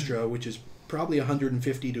orchestra, which is probably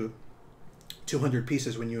 150 to 200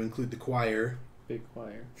 pieces when you include the choir. Big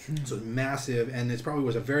choir. So it's massive, and it probably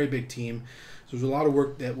was a very big team. So there's a lot of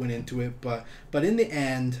work that went into it, but in the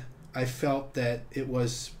end, I felt that it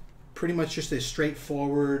was pretty much just a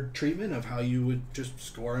straightforward treatment of how you would just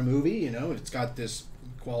score a movie. It's got this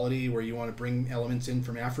quality where you want to bring elements in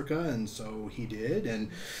from Africa, and so he did, and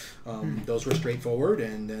those were straightforward.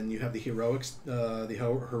 And then you have the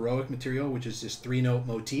heroic material, which is this 3-note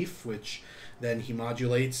motif, which then he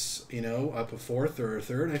modulates, up a fourth or a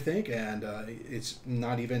third, I think, and it's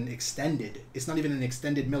not even extended. It's not even an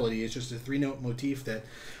extended melody. It's just a 3-note motif that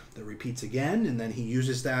repeats again, and then he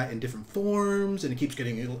uses that in different forms, and it keeps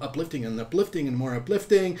getting uplifting and uplifting and more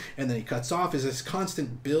uplifting, and then he cuts off as this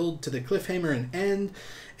constant build to the cliffhanger and end,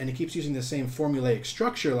 and he keeps using the same formulaic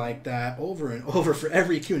structure like that over and over for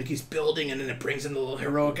every cue, and it keeps building, and then it brings in the little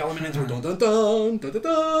heroic element into dun dun dun dun dun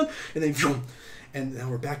dun, and then vroom, and now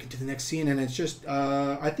we're back into the next scene, and it's just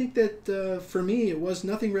I think that for me it was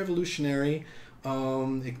nothing revolutionary.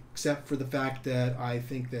 Except for the fact that I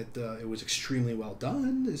think that it was extremely well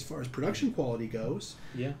done as far as production quality goes.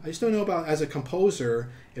 Yeah. I just don't know about, as a composer,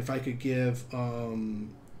 if I could give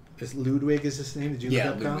is Ludwig is his name? Did you look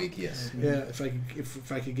up Ludwig, yes. Yeah, if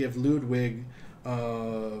I could give Ludwig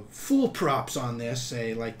full props on this,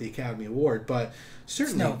 say like the Academy Award, but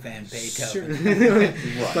certainly it's no Van Beethoven.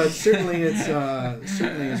 But certainly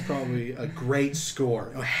it's probably a great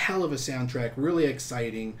score, a hell of a soundtrack, really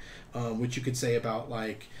exciting, which you could say about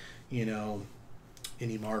like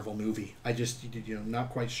any Marvel movie. I just not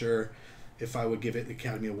quite sure if I would give it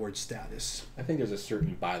Academy Award status. I think there's a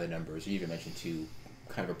certain by the numbers, you even mentioned too,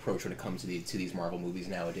 kind of approach when it comes to these Marvel movies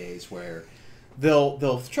nowadays, where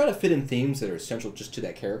they'll try to fit in themes that are essential just to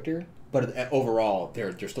that character, but overall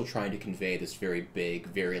they're still trying to convey this very big,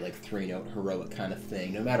 very like 3-note heroic kind of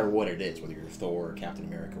thing, no matter what it is, whether you're Thor or Captain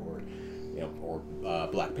America or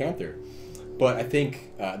Black Panther. But I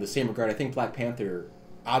think in the same regard, I think Black Panther,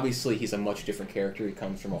 obviously he's a much different character. He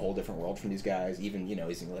comes from a whole different world from these guys, even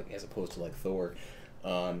he's like, as opposed to like Thor.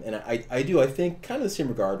 And I think kind of the same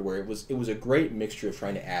regard, where it was a great mixture of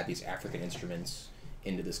trying to add these African instruments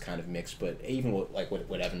into this kind of mix, but even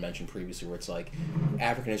what Evan mentioned previously, where it's like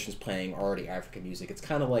African instruments playing already African music, it's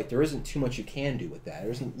kind of like there isn't too much you can do with that.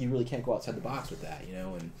 You really can't go outside the box with that,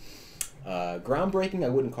 and groundbreaking I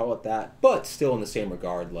wouldn't call it that, but still in the same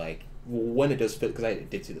regard, like when it does fit, because I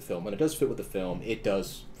did see the film, when it does fit with the film, it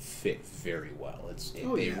does fit very well.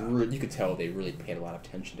 You could tell they really paid a lot of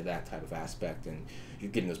attention to that type of aspect, and you're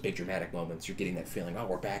getting those big dramatic moments. You're getting that feeling,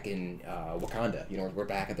 we're back in Wakanda. We're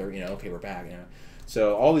back at their, okay, we're back.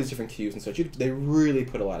 So all these different cues and such, they really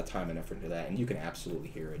put a lot of time and effort into that, and you can absolutely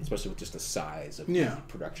hear it, especially with just the size of the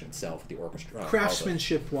production itself, the orchestra.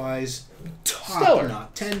 Craftsmanship-wise, stellar.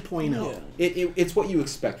 Top-notch, 10.0. Yeah. It's what you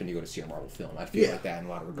expect when you go to see a Marvel film. I feel like that in a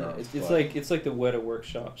lot of regards. It's like the Weta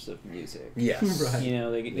workshops of music. Yes.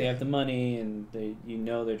 Right. They have the money, and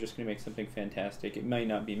they're just going to make something fantastic. It might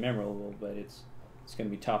not be memorable, but it's going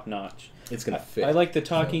to be top notch. It's going to fit. I like the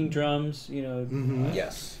talking drums.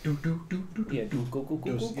 Yes. Yeah.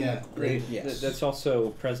 Yeah. Great. Yes. That's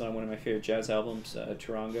also present on one of my favorite jazz albums,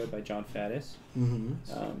 Turanga by John Faddis.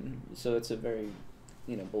 Mm-hmm. So it's a very,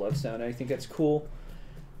 beloved sound. I think that's cool.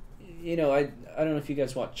 I don't know if you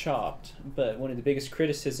guys watch Chopped, but one of the biggest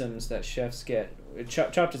criticisms that chefs get,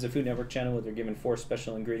 Chopped is a Food Network channel where they're given 4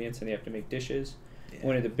 special ingredients and they have to make dishes. Yeah.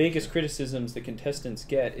 One of the biggest criticisms the contestants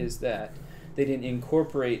get is that they didn't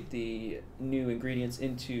incorporate the new ingredients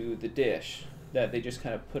into the dish, that they just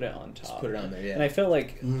kind of put it on top. Just put it on there, yeah. And I felt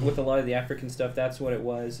like with a lot of the African stuff, that's what it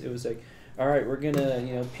was. It was like, all right, we're going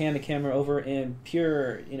to, pan the camera over in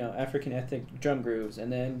pure, African ethnic drum grooves,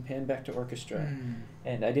 and then pan back to orchestra.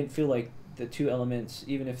 And I didn't feel like the two elements,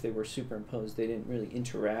 even if they were superimposed, they didn't really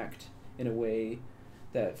interact in a way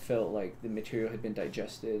that felt like the material had been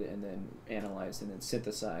digested and then analyzed and then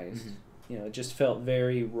synthesized. It just felt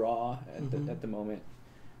very raw at the moment.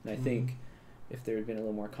 And I think if there had been a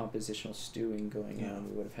little more compositional stewing going on,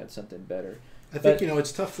 we would have had something better. I think,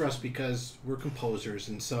 it's tough for us because we're composers,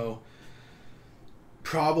 and so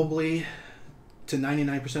probably to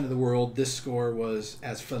 99% of the world, this score was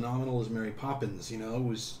as phenomenal as Mary Poppins. It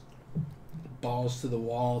was balls to the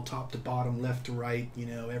wall, top to bottom, left to right,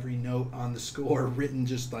 every note on the score written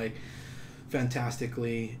just like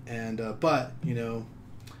fantastically. And but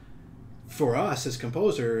for us as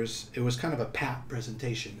composers, it was kind of a pat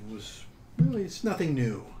presentation. It's nothing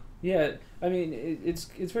new. Yeah, I mean it's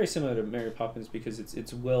very similar to Mary Poppins because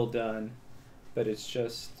it's well done, but it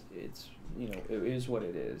is what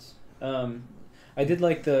it is. I did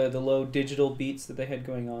like the low digital beats that they had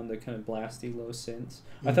going on, the kind of blasty low synths.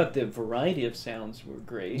 I thought the variety of sounds were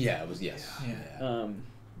great. Yeah, it was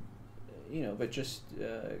but just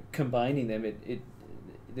combining them, they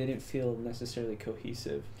didn't feel necessarily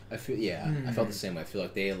cohesive. I felt the same way. I feel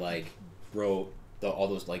like they wrote all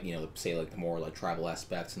those say the more tribal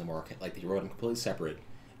aspects and the more they wrote them completely separate,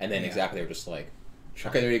 and then they were just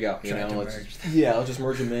Okay, there you go. You Trying know, to let's, merge. yeah, I'll just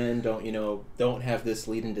merge them in. Don't have this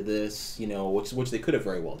lead into this. You know, which they could have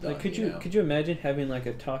very well done. Like, could know? you imagine having like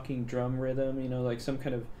a talking drum rhythm? You know, like some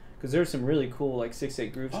kind of, because there's some really cool like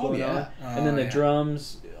 6/8 grooves going on, and then the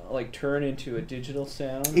drums like turn into a digital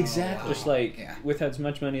sound. Exactly. Just like with as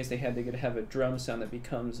much money as they had, they could have a drum sound that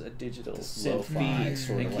becomes a digital synth beat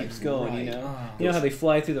sort and of keeps like, going. right. You know, you know how they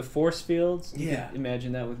fly through the force fields. You Yeah. could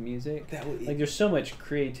imagine that with music. That would, Like there's so much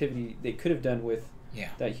creativity they could have done with Yeah.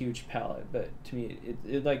 that huge palette, but to me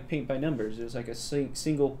it like paint by numbers. There's like a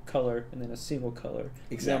single color and then a single color.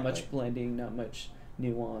 Exactly. Not much blending, not much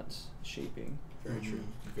nuance, shaping. Very true.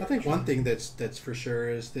 I think one thing that's for sure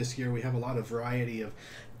is this year we have a lot of variety of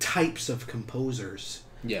types of composers.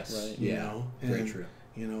 Yes. Right. You Yeah. know, Very and, true.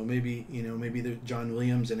 maybe the John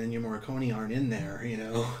Williams and Ennio Morricone aren't in there. You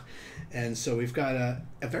know, and so we've got a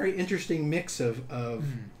very interesting mix of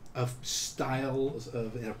styles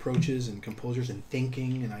and approaches and composers and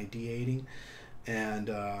thinking and ideating. And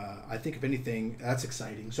I think if anything, that's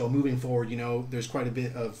exciting. So moving forward, there's quite a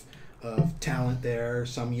bit of talent there,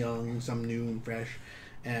 some young, some new and fresh,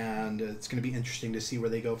 and it's going to be interesting to see where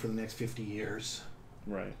they go for the next 50 years.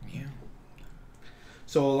 Right. Yeah.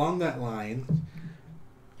 So along that line,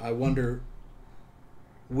 I wonder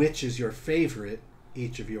which is your favorite,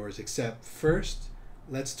 each of yours, except first,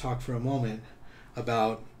 let's talk for a moment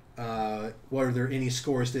about were there any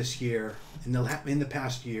scores this year, in the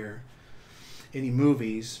past year, any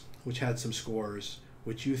movies which had some scores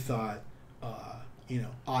which you thought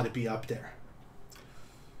ought to be up there?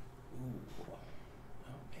 Ooh.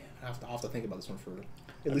 Oh man, I'll have to think about this one for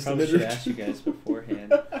at I least probably a should minute. ask you guys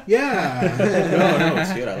beforehand. Yeah. No,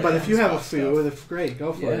 it's good. I like But that if you have a stuff. few, great,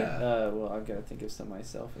 go for it. Well, I've got to think of some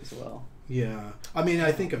myself as well. Yeah. I mean,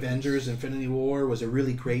 I think Avengers Infinity War was a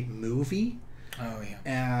really great movie. Oh yeah.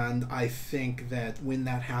 And I think that when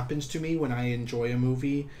that happens to me, when I enjoy a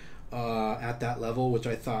movie at that level, which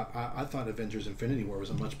I thought Avengers Infinity War was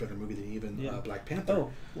a much better movie than even Black Panther.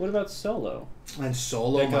 Oh, what about Solo? And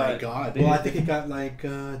Solo, my God. they- Well, I think it got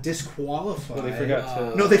disqualified. Well, they forgot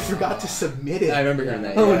to. No, they forgot to submit it. I remember hearing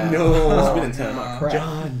that. Oh, yeah. no. It's been in time. Oh, crap.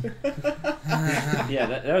 John, Yeah,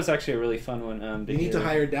 that was actually a really fun one. you need to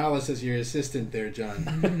hire Dallas as your assistant there, John.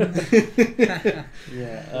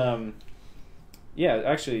 Yeah. Yeah,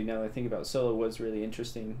 actually, now that I think about it, Solo was really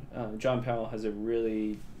interesting. John Powell has a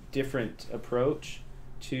really different approach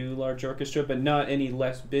to large orchestra, but not any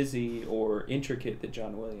less busy or intricate than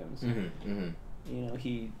John Williams. Mm-hmm, mm-hmm. You know,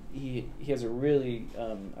 he has a really,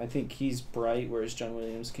 I think he's bright, whereas John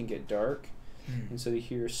Williams can get dark. And so to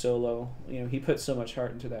hear Solo, he put so much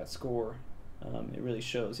heart into that score. It really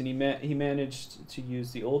shows. And he managed to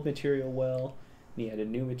use the old material well, and he added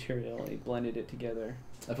new material, and he blended it together.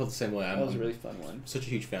 I felt the same way. That was a really fun one. Such a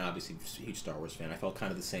huge fan, obviously, a huge Star Wars fan. I felt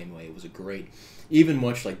kind of the same way. It was a great, even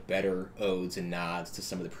much like better odes and nods to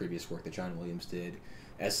some of the previous work that John Williams did,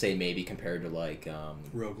 as say maybe compared to like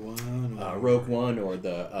Rogue One, or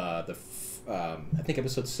I think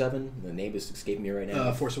Episode 7. The name is escaping me right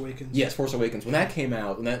now. Force Awakens. Yes, Force Awakens. When that came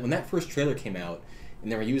out, when that first trailer came out,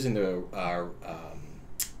 and they were using a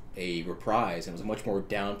reprise, and it was a much more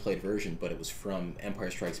downplayed version, but it was from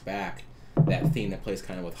Empire Strikes Back. That theme that plays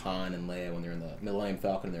kind of with Han and Leia when they're in the Millennium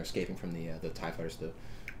Falcon and they're escaping from the TIE fighters,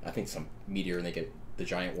 I think some meteor, and they get the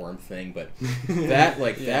giant worm thing. But that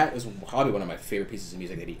is probably one of my favorite pieces of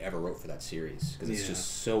music that he ever wrote for that series, because it's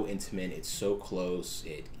just so intimate, it's so close,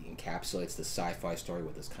 it encapsulates the sci-fi story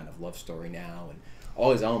with this kind of love story now and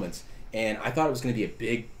all these elements. And I thought it was going to be a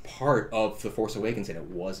big part of The Force Awakens, and it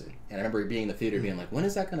wasn't. And I remember being in the theater being like, when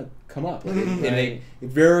is that going to come up? Like, and they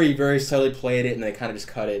very, very subtly played it, and they kind of just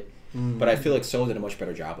cut it. But I feel like Solo did a much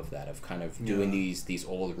better job of that, of kind of doing these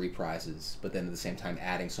old reprises, but then at the same time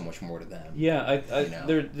adding so much more to them. Yeah,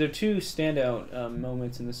 there are two standout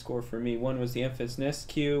moments in the score for me. One was the Enfys Nest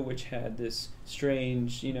cue, which had this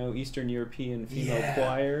strange, Eastern European female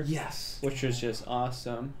choir, which was just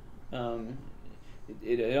awesome.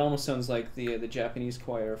 It almost sounds like the Japanese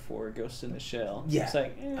choir for Ghost in the Shell. Yeah. It's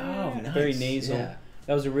like nice. very nasal. Yeah.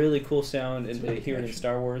 That was a really cool sound, and really to hear it in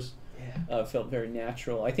Star Wars. Felt very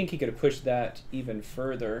natural. I think he could have pushed that even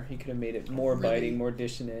further. He could have made it more biting, more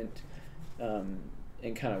dissonant, and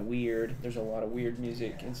kind of weird. There's a lot of weird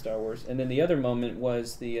music in Star Wars. And then the other moment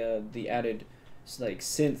was the added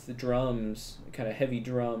synth drums, kind of heavy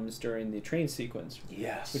drums during the train sequence.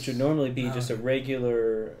 Yes. Which would normally be just a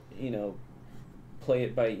regular, play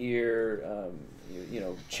it by ear,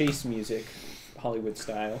 chase music, Hollywood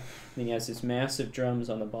style. And he has this massive drums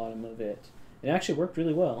on the bottom of it. It actually worked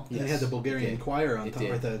really well. And they had the Bulgarian choir on top.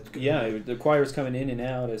 Right, The choir was coming in and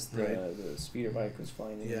out as the, Right. the speeder bike was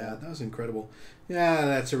flying in. Yeah, that was incredible. Yeah,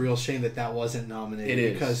 that's a real shame that wasn't nominated. It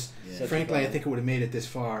is. Because, frankly, I think it would have made it this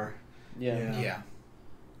far. Yeah.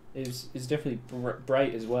 It's definitely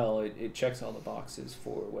bright as well. It checks all the boxes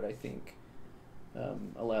for what I think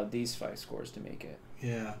allowed these 5 scores to make it.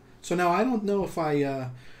 Yeah. So now I don't know if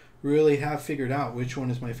I really have figured out which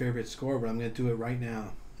one is my favorite score, but I'm going to do it right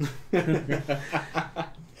now.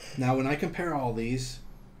 Now, when I compare all these,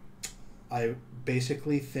 I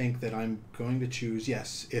basically think that I'm going to choose,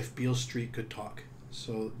 yes, If Beale Street Could Talk.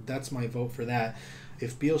 So that's my vote for that.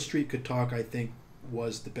 If Beale Street Could Talk, I think,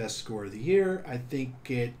 was the best score of the year. I think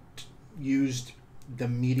it used the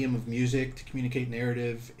medium of music to communicate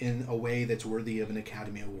narrative in a way that's worthy of an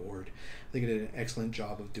Academy Award. I think it did an excellent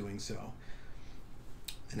job of doing so.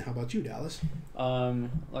 And how about you, Dallas?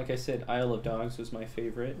 Like I said, Isle of Dogs was my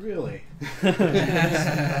favorite. Really?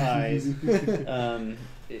 Surprise.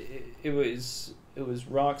 It was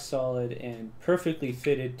rock solid and perfectly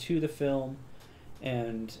fitted to the film,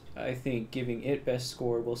 and I think giving it best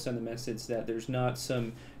score will send the message that there's not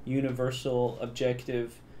some universal,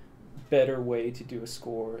 objective, better way to do a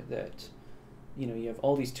score, that you have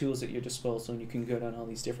all these tools at your disposal and you can go down all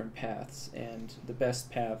these different paths, and the best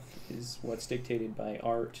path is what's dictated by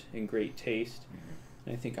art and great taste.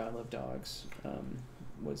 And I think Isle of Dogs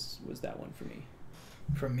was that one for me.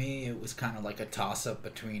 For me, it was kind of like a toss-up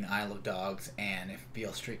between Isle of Dogs and If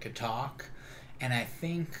Beale Street Could Talk. And I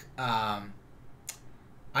think, I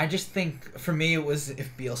just think, for me, it was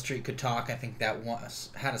If Beale Street Could Talk. I think that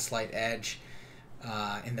had a slight edge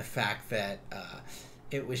in the fact that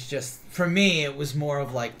it was just, for me, it was more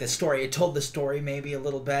of like the story. It told the story maybe a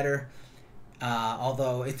little better,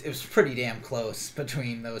 although it was pretty damn close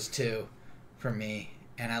between those two for me.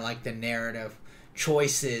 And I like the narrative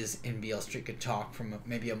choices in Beale Street Could Talk from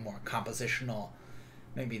maybe a more compositional,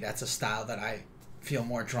 maybe that's a style that I feel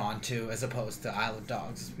more drawn to, as opposed to Isle of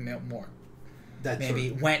Dogs. More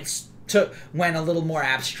went a little more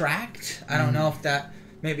abstract. I don't know if that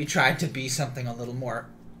maybe tried to be something a little more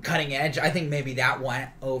cutting edge. I think maybe that went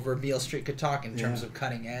over Beale Street Could Talk in terms of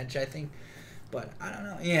cutting edge, I think. But I don't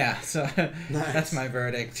know. Yeah, so that's my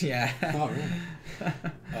verdict. Yeah. All right.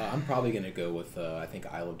 I'm probably going to go with, I think,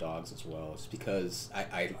 Isle of Dogs as well. It's because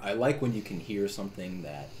I like when you can hear something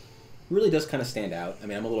that really does kind of stand out. I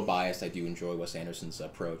mean, I'm a little biased. I do enjoy Wes Anderson's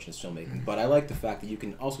approach in his filmmaking. But I like the fact that you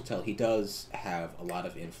can also tell he does have a lot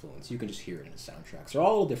of influence. You can just hear it in his soundtracks. They're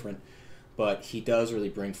all a little different, but he does really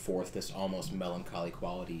bring forth this almost melancholy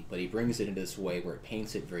quality. But he brings it in this way where it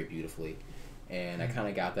paints it very beautifully. And I kind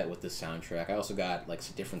of got that with this soundtrack. I also got like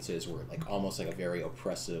some differences where like almost like a very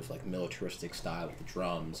oppressive, like militaristic style with the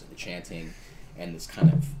drums and the chanting, and this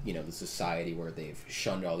kind of, the society where they've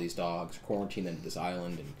shunned all these dogs, quarantined them to this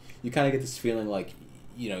island, and you kind of get this feeling like,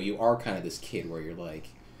 you are kind of this kid where you're like,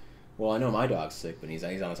 well, I know my dog's sick, but he's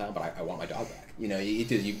on his island, but I want my dog back.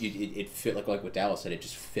 It fit like what Dallas said. It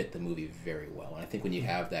just fit the movie very well, and I think when you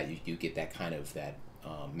have that, you get that kind of that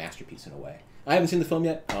masterpiece in a way. I haven't seen the film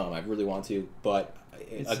yet. I really want to, but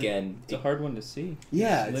It's it's a hard one to see.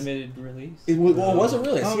 Yeah, it's limited release. Was it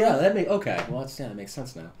really? Oh, Yeah, okay. Well, that makes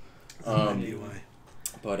sense now. Maybe why.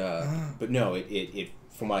 But no, it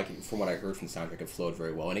from what I heard from the soundtrack, it flowed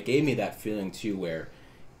very well, and it gave me that feeling too, where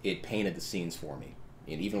it painted the scenes for me.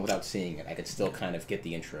 And even without seeing it, I could still kind of get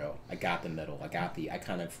the intro. I got the middle. I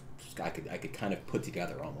could kind of put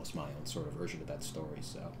together almost my own sort of version of that story.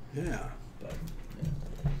 So Yeah. but.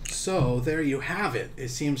 So there you have it. It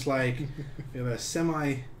seems like we have a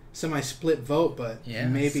semi-split vote, but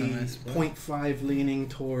maybe semi-split. 0.5 leaning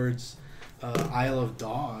towards Isle of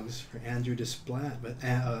Dogs for Andrew Desplat, but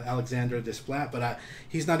Alexandre Desplat. But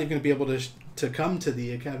he's not even going to be able to come to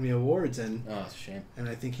the Academy Awards, and It's a shame. And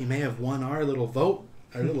I think he may have won our little vote.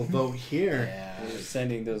 Our little vote here. Yeah. We're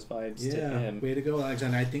sending those vibes to him. Way to go,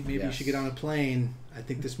 Alexander. I think maybe you should get on a plane. I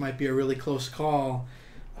think this might be a really close call.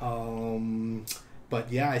 But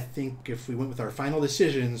yeah, I think if we went with our final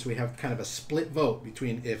decisions, we have kind of a split vote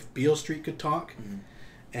between If Beale Street Could Talk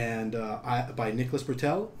and by Nicholas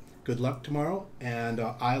Bertel, Good Luck Tomorrow, and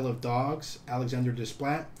Isle of Dogs, Alexander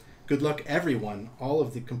Desplat. Good luck, everyone, all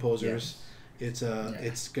of the composers. Yes.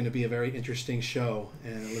 It's going to be a very interesting show,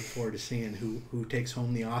 and I look forward to seeing who takes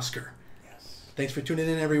home the Oscar. Yes. Thanks for tuning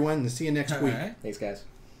in, everyone, and see you next week. All right. Thanks, guys.